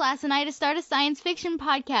want Drift Class and I to start a science fiction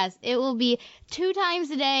podcast. It will be 2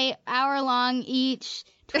 times a day, hour long each,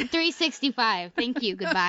 365. Thank you. Goodbye.